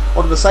back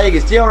of the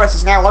Mercedes. DRS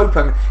is now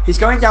open. He's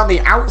going down the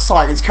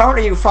outside. He's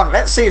currently in front.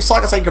 Let's see if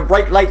Psycho Sane can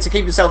brake late to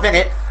keep himself in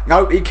it.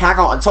 No, he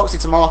cannot. And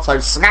Toxic Tomato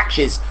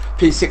snatches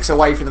P6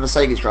 away from the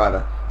Mercedes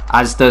driver.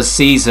 As does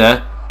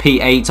Caesar.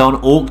 P8 on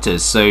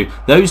Auctors. So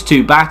those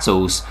two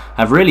battles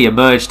have really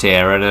emerged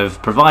here and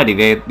have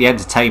provided the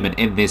entertainment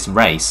in this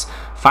race.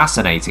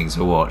 Fascinating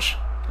to watch.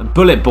 And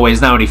Bullet Boy is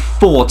now only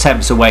 4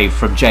 tenths away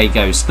from J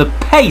Ghost. The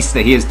pace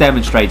that he has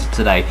demonstrated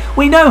today.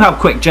 We know how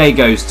quick J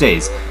Ghost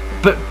is,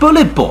 but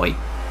Bullet Boy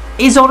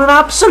is on an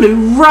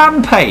absolute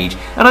rampage,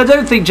 and I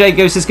don't think J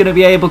Ghost is going to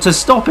be able to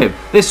stop him.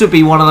 This would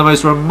be one of the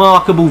most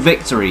remarkable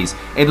victories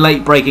in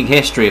late breaking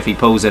history if he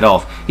pulls it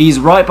off. He's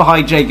right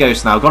behind J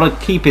Ghost now. Got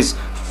to keep his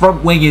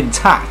front wing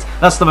intact.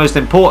 That's the most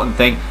important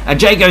thing. And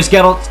J Ghost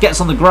gets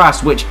on the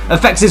grass, which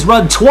affects his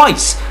run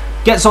twice.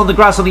 Gets on the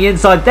grass on the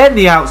inside, then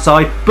the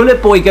outside.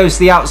 Bullet Boy goes to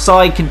the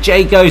outside. Can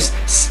J Ghost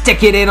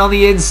stick it in on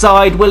the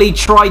inside? Will he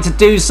try to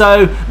do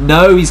so?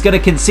 No, he's going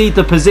to concede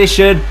the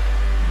position.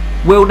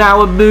 Will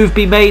now a move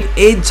be made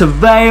into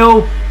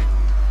Vale?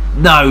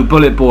 No,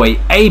 Bullet Boy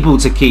able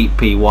to keep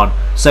P1.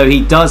 So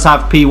he does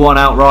have P1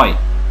 outright.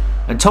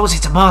 And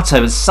Toxic Tomato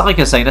and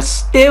Psycho Sane are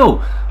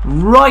still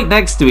right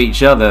next to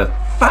each other.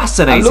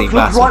 Fascinating and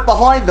look right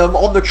behind them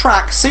on the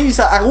track.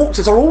 Caesar and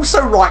Auctors are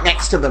also right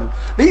next to them.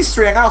 These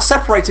three are now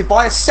separated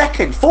by a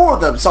second. 4 of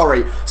them,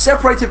 sorry,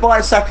 separated by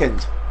a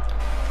second.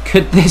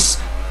 Could these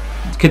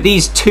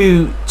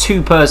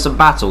two-person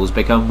battles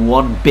become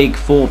one big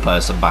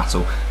 4-person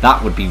battle?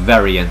 That would be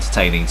very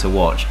entertaining to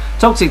watch.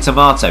 Toxic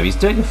Tomato, he's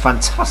doing a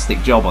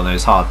fantastic job on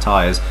those hard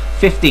tyres.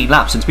 15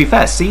 laps, and to be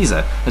fair,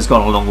 Caesar has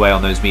gone a long way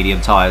on those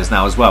medium tyres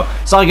now as well.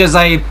 Psycho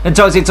Sane and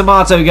Toxic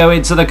Tomato go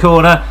into the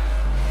corner.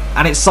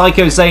 And it's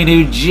Psycho Sane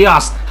who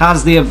just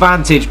has the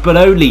advantage, but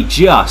only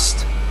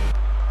just.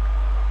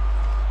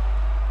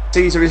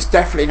 Caesar is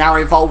definitely now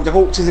involved, and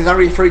Auctors is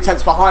only 3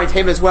 tenths behind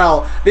him as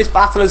well. This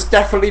battle has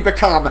definitely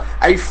become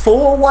a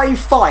 4-way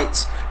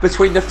fight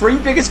between the 3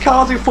 biggest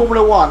cars in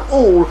Formula 1,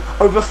 all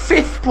over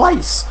 5th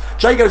place.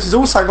 J Ghost is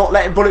also not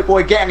letting Bullet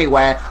Boy get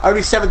anywhere,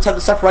 only 7 tenths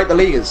to separate the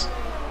leaders.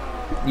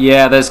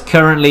 Yeah, there's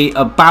currently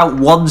about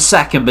 1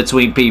 second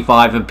between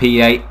P5 and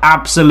P8.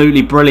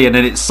 Absolutely brilliant,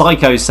 and it's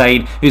Psycho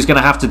Sane who's going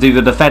to have to do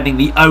the defending,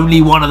 the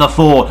only one of the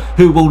 4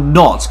 who will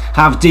not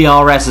have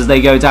DRS as they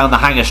go down the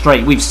hanger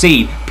straight. We've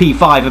seen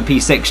P5 and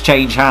P6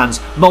 change hands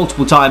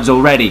multiple times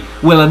already.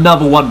 Will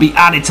another one be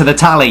added to the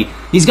tally?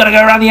 He's going to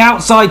go around the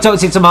outside,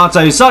 Toxic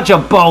Tomato. Such a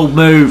bold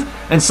move.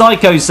 And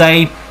Psycho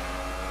Sane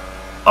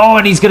Oh,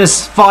 and he's going to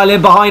file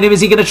in behind him. Is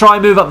he going to try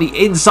and move up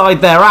the inside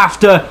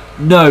thereafter?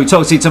 No,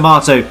 Toxic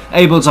Tomato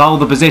able to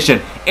hold the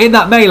position. In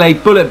that melee,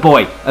 Bullet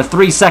Boy, a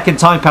 3-second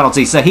time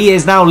penalty. So he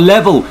is now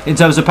level in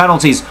terms of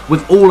penalties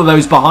with all of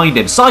those behind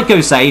him. Psycho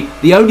Sane,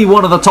 the only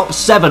one of the top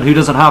 7 who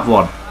doesn't have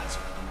one.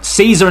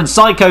 Caesar and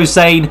Psycho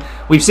Sane,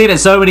 we've seen it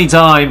so many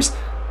times.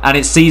 And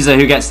it's Caesar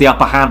who gets the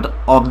upper hand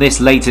on this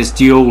latest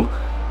duel.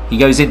 He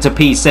goes into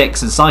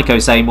P6 and Psycho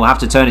Sane will have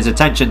to turn his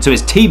attention to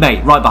his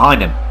teammate right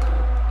behind him.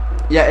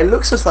 Yeah, it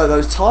looks as though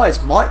those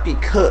tyres might be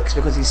cooked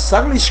because he's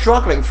suddenly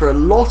struggling through a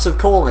lot of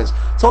corners.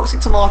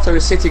 Toxic Tomato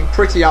is sitting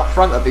pretty up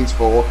front of these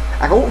 4,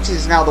 and Ortiz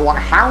is now the one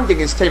hounding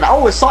his team.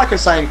 Oh, as Psycho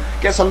Sane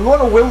gets a lot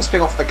of wheel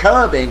spin off the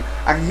curbing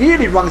and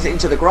really runs it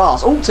into the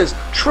grass. Ortiz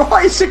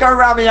tries to go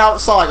around the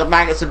outside of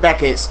Magnus and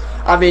Beckett's.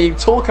 I mean,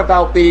 talk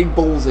about being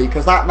ballsy,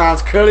 because that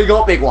man's clearly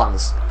got big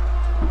ones.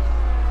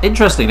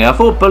 Interestingly, I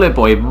thought Bullet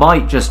Boy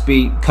might just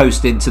be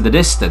coasting to the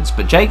distance,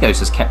 but Jagos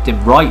has kept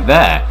him right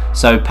there.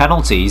 So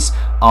penalties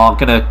are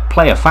going to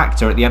play a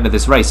factor at the end of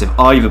this race if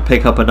either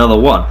pick up another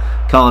one.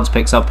 Carnes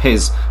picks up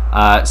his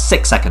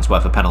 6 seconds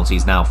worth of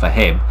penalties now for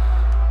him.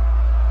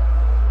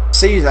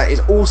 Caesar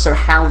is also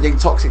hounding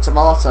Toxic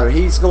Tomato.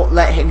 He's not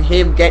letting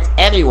him get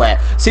anywhere.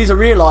 Caesar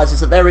realises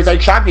that there is a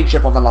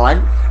championship on the line,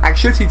 and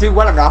should he do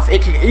well enough,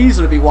 it can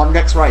easily be won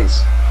next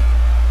race.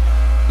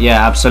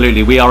 Yeah,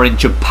 absolutely. We are in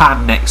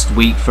Japan next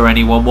week for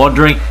anyone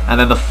wondering. And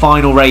then the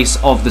final race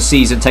of the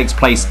season takes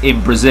place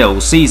in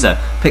Brazil. Caesar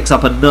picks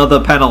up another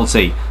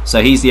penalty.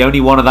 So he's the only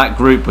one of that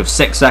group with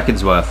 6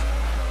 seconds worth.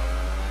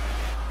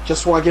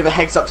 Just want to give a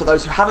heads up to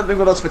those who haven't been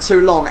with us for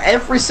too long.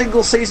 Every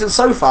single season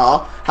so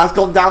far has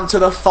gone down to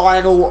the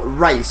final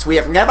race. We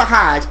have never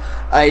had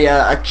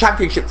a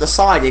championship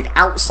decided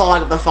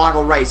outside of the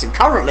final race. And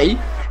currently,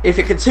 if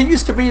it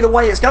continues to be the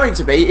way it's going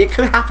to be, it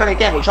could happen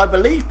again, which I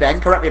believe, Ben,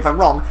 correct me if I'm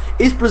wrong,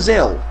 is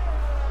Brazil.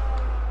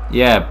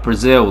 Yeah,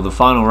 Brazil, the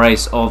final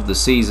race of the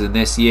season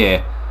this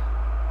year.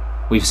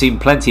 We've seen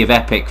plenty of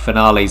epic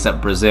finales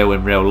at Brazil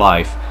in real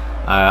life.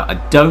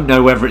 I don't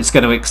know whether it's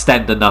going to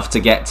extend enough to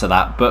get to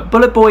that, but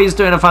Bullet Boy is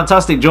doing a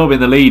fantastic job in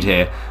the lead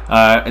here.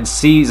 And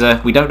Caesar,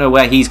 we don't know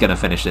where he's going to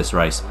finish this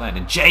race.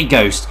 And J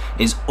Ghost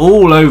is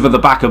all over the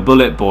back of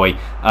Bullet Boy.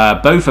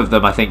 Both of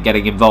them, I think,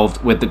 getting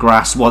involved with the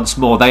grass once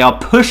more. They are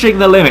pushing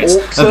the limits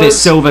of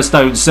this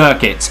Silverstone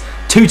circuit.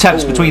 2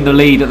 tenths between the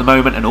lead at the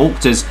moment, and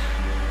Orcters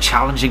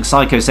challenging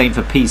Psycho Sane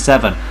for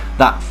P7.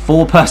 That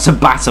 4-person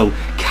battle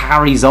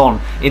carries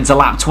on into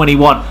lap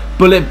 21.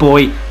 Bullet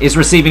Boy is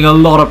receiving a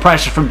lot of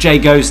pressure from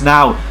Jagos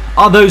now.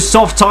 Are those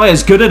soft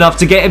tyres good enough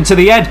to get him to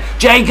the end?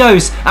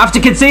 Jagos, after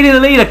conceding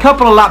the lead a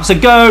couple of laps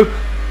ago,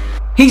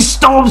 he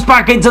storms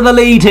back into the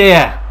lead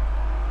here.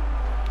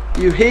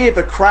 You hear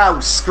the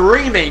crowd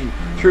screaming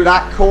through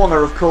that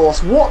corner, of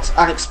course. What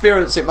an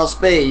experience it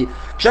must be.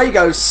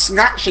 Jagos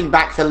snatching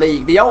back the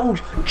lead. The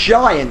old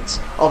giant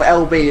of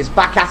LB is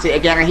back at it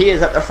again, and he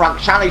is at the front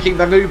challenging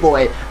the new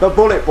boy, the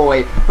Bullet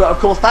Boy. But of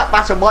course that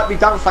battle might be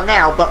done for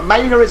now, but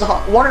Maynard is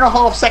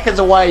 1.5 seconds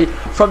away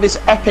from this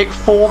epic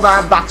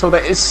 4-man battle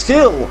that is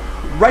still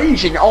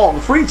raging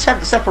on. 3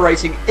 tenths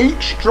separating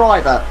each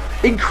driver.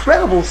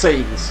 Incredible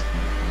scenes.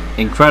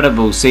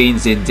 Incredible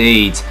scenes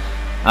indeed.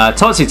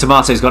 Toxic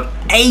Tomato's got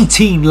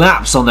 18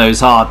 laps on those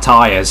hard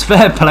tyres.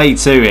 Fair play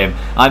to him.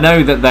 I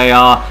know that they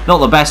are not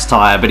the best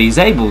tyre, but he's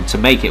able to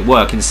make it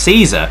work. And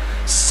Caesar,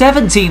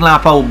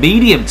 17-lap old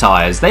medium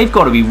tyres. They've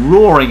got to be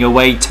roaring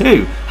away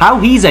too. How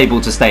he's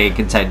able to stay in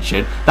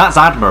contention, that's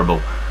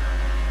admirable.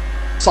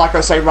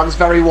 Psycho Sane runs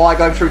very wide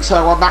going through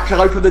turn 1. That can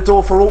open the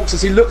door for Orcs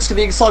as he looks to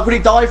the inside. Will he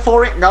dive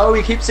for it? No,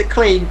 he keeps it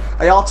clean.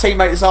 They are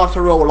teammates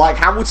after all, like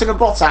Hamilton and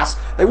Bottas.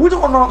 They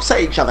wouldn't want to upset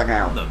each other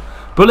now.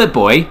 Bullet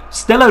Boy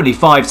still only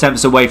 5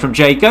 tenths away from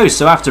J Ghost,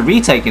 so after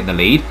retaking the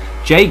lead,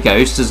 J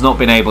Ghost has not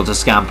been able to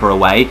scamper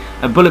away,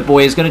 and Bullet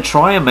Boy is going to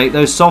try and make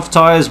those soft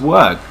tyres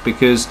work,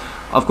 because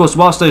of course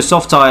whilst those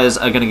soft tyres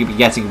are going to be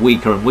getting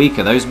weaker and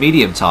weaker, those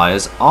medium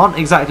tyres aren't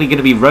exactly going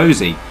to be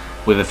rosy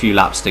with a few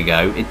laps to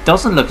go. It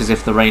doesn't look as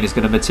if the rain is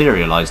going to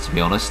materialise, to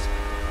be honest.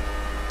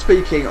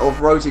 Speaking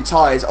of rosy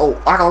tyres, oh,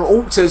 hang on,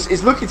 Alters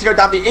is looking to go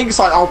down the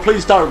inside. Oh,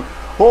 please don't.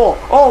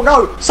 Oh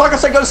no, Psycho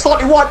Sane goes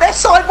slightly wide. They're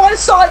side by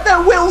side,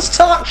 their wheels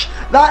touch.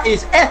 That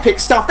is epic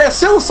stuff. They're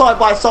still side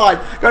by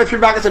side going through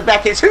Magnus and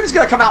Beckett's. Who's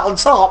going to come out on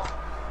top?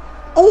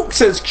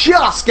 Orcters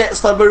just gets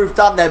the move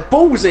done there.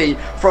 Ballsy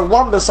from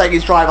one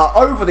Mercedes driver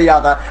over the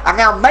other. And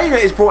now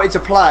Maynard is brought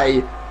into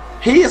play.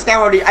 He is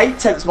now only 8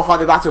 tenths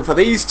behind the battle for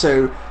these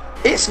two.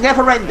 It's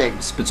never ending.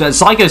 But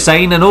Psycho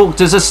Sane and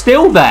Orcters are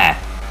still there.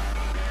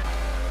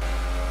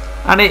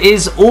 And it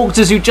is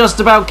Orcters who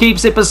just about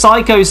keeps it for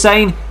Psycho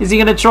Sane. Is he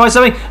going to try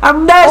something?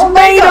 And there's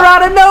Maynard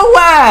out of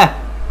nowhere!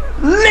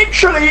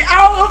 Literally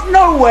out of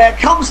nowhere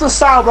comes the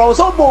Sauber. I was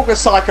on board with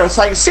Psycho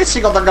Sane,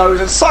 sitting on the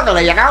nose, and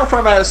suddenly an Alfa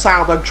Romeo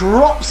Sauber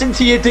drops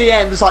into your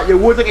DMs like you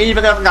wouldn't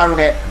even have known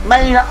it.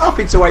 Maynard up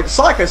into 8th.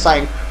 Psycho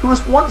Sane, who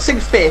was once in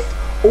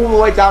 5th, all the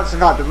way down to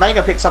 9th. But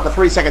Maynard picks up the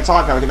 3-second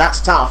time penalty.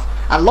 That's tough.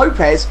 And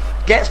Lopez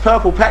gets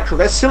purple petrol.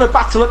 There's still a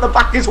battle at the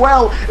back as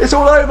well. It's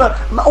all over.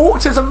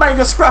 Orcters and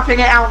Maynard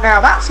scrapping it out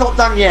now. That's not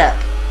done yet.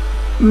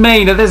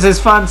 Maynard, this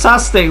is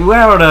fantastic.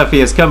 Where on earth he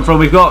has come from?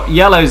 We've got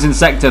yellows in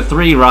Sector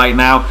 3 right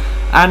now.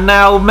 And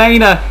now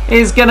Maynard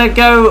is going to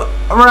go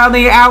around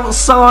the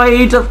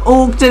outside of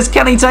Orctus.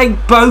 Can he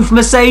take both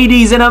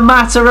Mercedes in a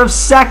matter of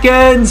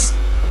seconds?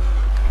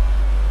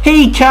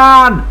 He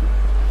can.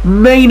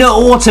 Maynard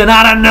Orton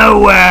out of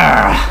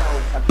nowhere.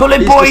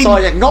 Bullet Boy,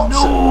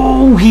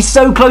 no, he's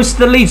so close to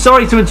the lead.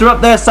 Sorry to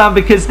interrupt there, Sam,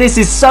 because this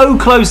is so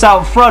close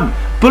out front.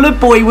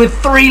 Bullet Boy, with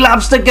 3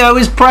 laps to go,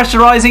 is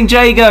pressurising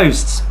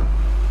J-Ghosts.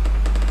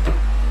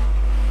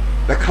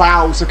 The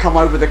clouds have come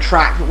over the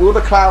track. Will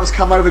the clouds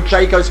come over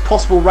J-Ghost's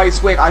possible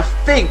race win? I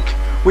think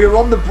we're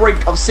on the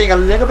brink of seeing a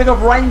little bit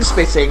of rain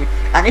spitting,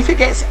 and if it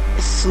gets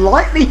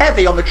slightly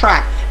heavy on the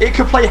track, it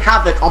could play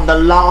havoc on the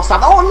last lap.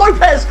 Oh,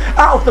 Lopez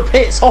out of the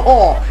pits.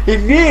 Oh, he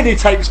nearly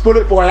takes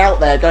Bullet Boy out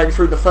there going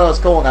through the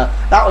first corner.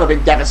 That would have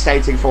been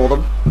devastating for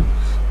them.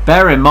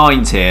 Bear in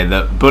mind here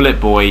that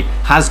Bullet Boy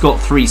has got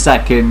 3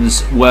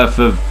 seconds worth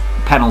of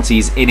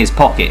penalties in his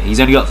pocket. He's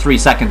only got 3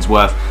 seconds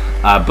worth.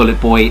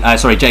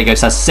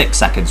 J-Ghost has 6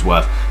 seconds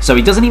worth. So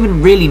he doesn't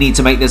even really need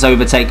to make this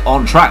overtake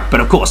on track.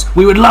 But of course,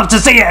 we would love to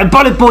see it, and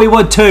Bullet Boy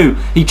would too.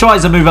 He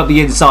tries to move up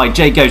the inside.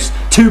 J-Ghost,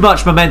 too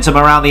much momentum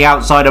around the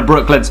outside of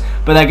Brooklands,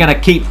 but they're going to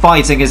keep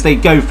fighting as they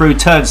go through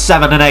turns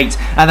 7 and 8,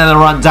 and then they'll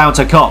run down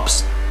to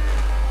Cops.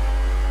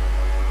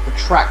 The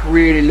track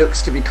really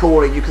looks to be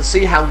calling. You can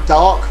see how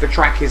dark the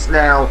track is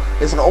now.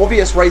 There's an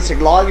obvious racing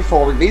line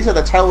forming. These are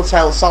the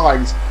telltale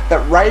signs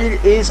that rain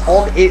is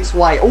on its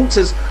way.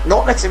 Alta's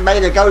not letting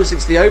Maynard go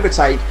since the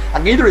overtake,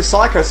 and neither is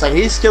Psycho saying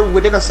he's still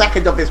within a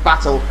second of this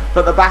battle,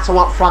 but the battle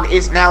up front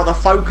is now the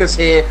focus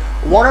here.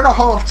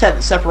 1.5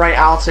 tenths separate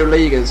our 2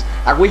 leaguers,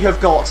 and we have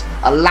got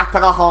a lap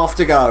and a half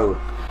to go.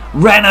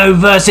 Renault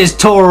versus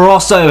Toro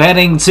Rosso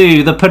heading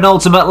to the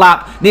penultimate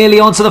lap, nearly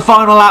onto the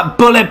final lap.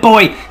 Bullet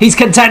Boy, he's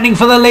contending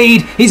for the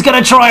lead. He's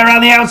going to try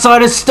around the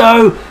outside of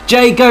Stowe.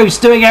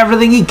 J-Ghost doing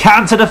everything he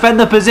can to defend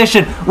the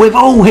position with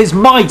all his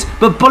might.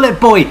 But Bullet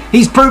Boy,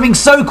 he's proving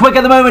so quick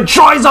at the moment,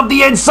 tries up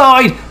the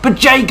inside. But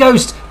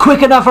J-Ghost,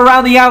 quick enough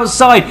around the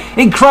outside.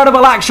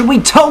 Incredible action.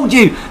 We told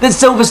you that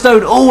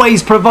Silverstone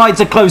always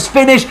provides a close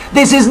finish.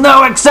 This is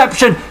no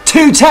exception.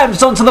 2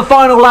 tenths onto the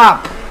final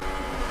lap.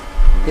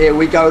 Here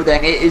we go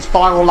then, it is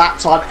final lap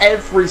time.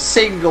 Every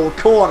single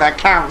corner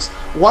counts.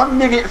 1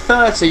 minute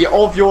 30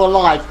 of your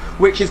life,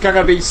 which is going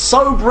to be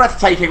so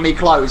breathtakingly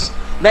close.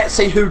 Let's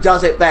see who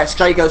does it best.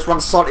 J-Ghost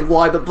runs slightly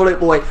wide, but Bullet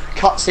Boy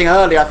cuts in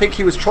early. I think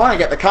he was trying to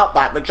get the cut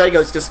back, but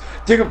J-Ghost just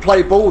didn't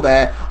play ball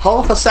there.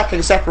 Half a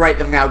second separate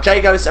them now.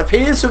 J-Ghost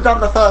appears to have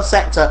done the first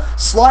sector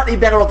slightly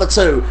better of the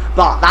 2,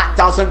 but that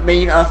doesn't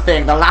mean a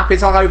thing. The lap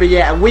is not over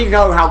yet, and we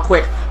know how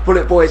quick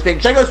Bullet Boy is being.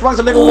 J-Ghost runs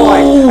a little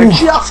wide and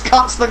just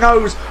cuts the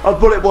nose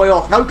of Bullet Boy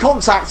off. No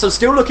contact, so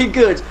still looking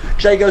good.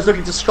 J-Ghost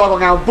looking to struggle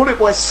now. Bullet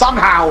Boy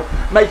somehow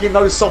making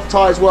those soft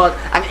tyres work,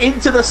 and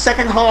into the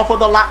second half of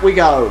the lap we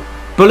go.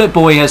 Bullet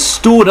Boy has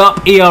stored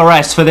up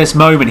ERS for this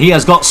moment. He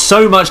has got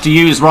so much to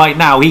use right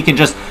now. He can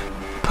just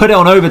put it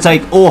on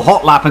overtake or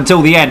hot lap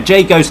until the end.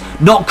 J-Ghost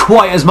not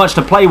quite as much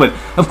to play with.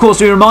 Of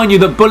course, we remind you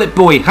that Bullet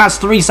Boy has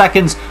 3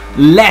 seconds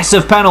less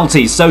of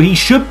penalties, so he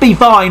should be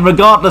fine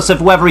regardless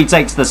of whether he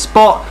takes the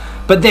spot.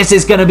 But this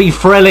is going to be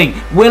thrilling.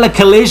 Will a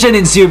collision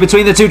ensue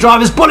between the 2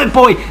 drivers? Bullet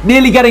Boy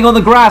nearly getting on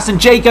the grass, and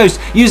J-Ghost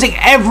using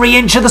every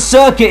inch of the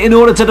circuit in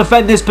order to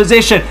defend this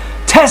position.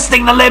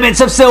 Testing the limits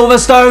of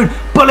Silverstone.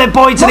 Bullet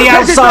Boy to the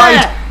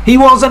outside. He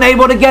wasn't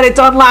able to get it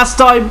done last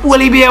time. Will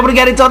he be able to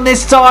get it done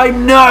this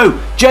time? No.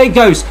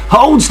 J-Ghost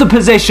holds the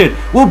position.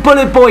 Will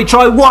Bullet Boy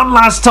try one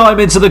last time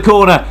into the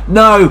corner?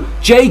 No.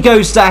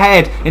 J-Ghost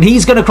ahead, and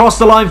he's going to cross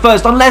the line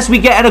first, unless we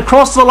get an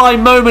across the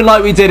line moment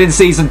like we did in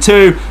Season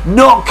 2.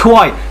 Not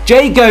quite.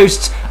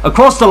 J-Ghost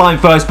across the line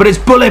first, but it's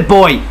Bullet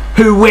Boy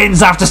who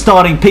wins after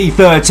starting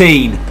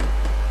P13.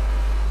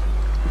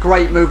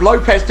 Great move.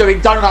 Lopez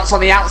doing donuts on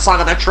the outside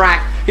of the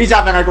track. He's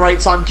having a great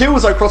time.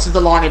 Kilzo crosses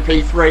the line in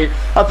P3.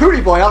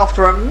 Bullet Boy,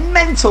 after a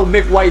mental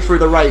midway through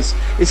the race,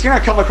 is going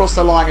to come across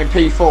the line in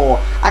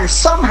P4. And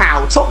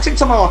somehow, Toxic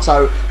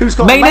Tomato, who's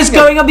got... Maynard's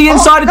going up the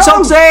inside of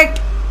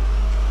Toxic!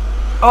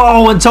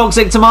 Oh, and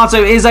Toxic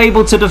Tomato is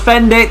able to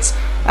defend it.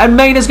 And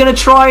Maynard's going to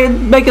try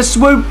and make a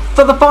swoop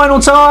for the final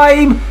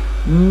time.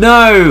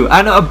 No.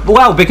 And,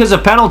 well, because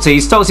of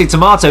penalties, Toxic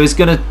Tomato is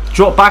going to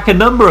drop back a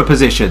number of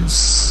positions.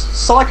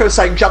 Psycho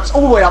Saint jumps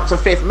all the way up to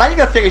 5th.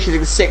 Maynard finishes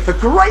in 6th. A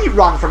great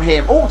run from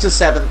him. All to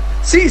 7th.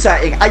 Caesar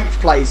in 8th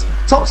place.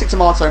 Toxic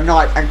Tomato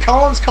 9th. And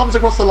Carnes comes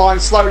across the line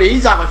slowly.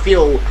 He's out of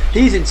fuel.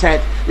 He's in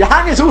 10th.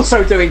 Johan is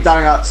also doing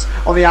donuts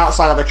on the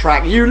outside of the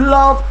track. You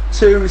love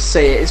to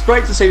see it. It's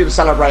great to see them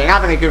celebrating,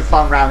 having a good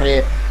fun round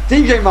here.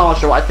 DJ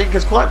Marshall, I think,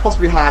 has quite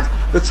possibly had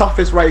the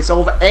toughest race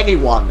of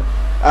anyone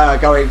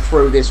going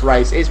through this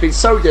race. It's been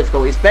so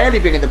difficult. He's barely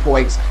been in the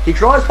points. He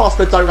drives past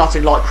the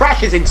donutting light,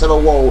 crashes into the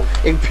wall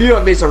in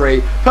pure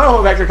misery.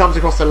 Pearl Vector comes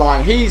across the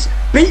line. He's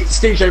beats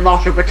DJ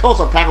Marshall because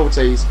of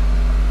penalties.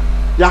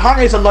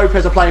 Johannes and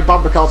Lopez are playing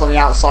bumper cars on the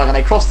outside, and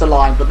they cross the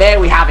line. But there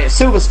we have it.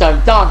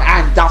 Silverstone done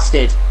and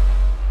dusted.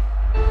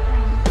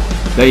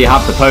 There you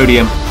have the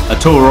podium. A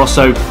Toro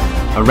Rosso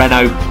a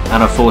Renault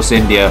and a Force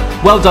India.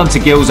 Well done to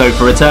Gilzo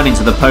for returning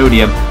to the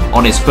podium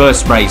on his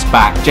first race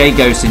back. Jay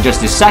Ghost in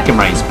just his second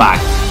race back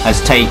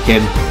has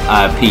taken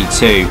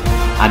P2,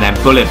 and then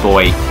Bullet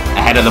Boy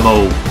ahead of them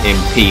all in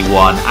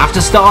P1.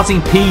 After starting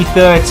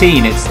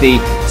P13, it's the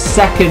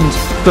second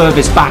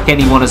furthest back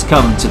anyone has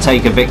come to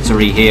take a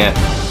victory here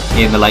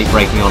in the Late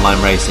Breaking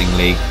Online Racing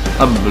League.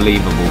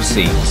 Unbelievable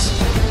scenes.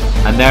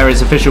 And there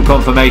is official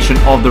confirmation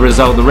of the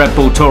result. The Red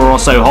Bull Toro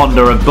Rosso,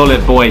 Honda and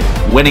Bullet Boy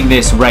winning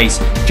this race.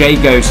 Jay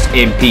Ghost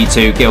in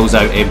P2,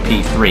 Gilzo in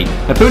P3.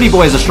 Now, Poonie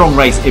Boy has a strong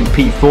race in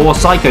P4.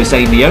 Psycho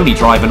saying the only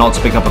driver not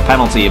to pick up a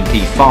penalty in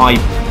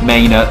P5.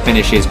 Maynard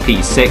finishes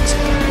P6.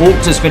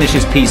 Orctus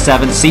finishes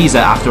P7. Caesar,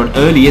 after an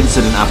early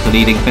incident after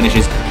leading,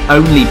 finishes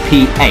only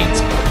P8.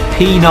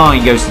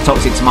 P9 goes to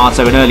Toxic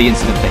Tomato, an early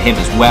incident for him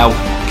as well.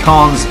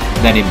 Carnes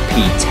then in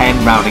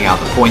P10, rounding out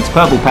the points.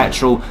 Purple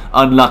Petrol,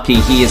 unlucky.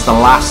 He is the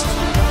last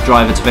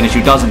driver to finish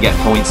who doesn't get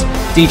points.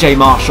 DJ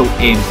Marshall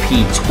in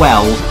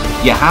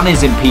P12.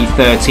 Johannes in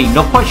P13.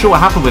 Not quite sure what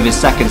happened with his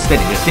second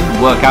stint. It just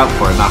didn't work out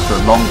for him after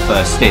a long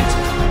first stint.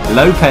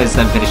 Lopez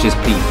then finishes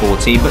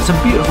P14, but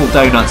some beautiful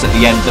donuts at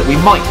the end that we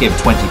might give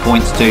 20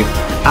 points to.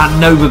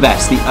 And Nova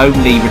Best, the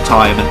only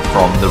retirement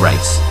from the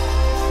race.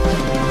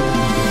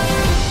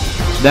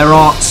 There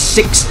are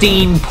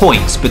 16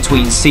 points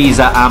between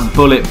Caesar and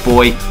Bullet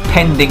Boy,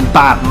 pending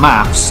bad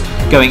maths,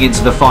 going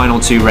into the final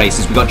two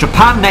races. We've got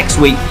Japan next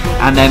week,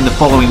 and then the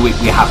following week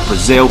we have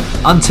Brazil.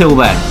 Until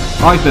then,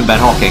 I've been Ben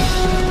Hocking.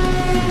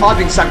 I've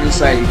been Samuel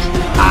Sage.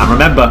 And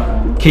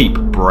remember, keep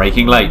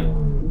breaking late.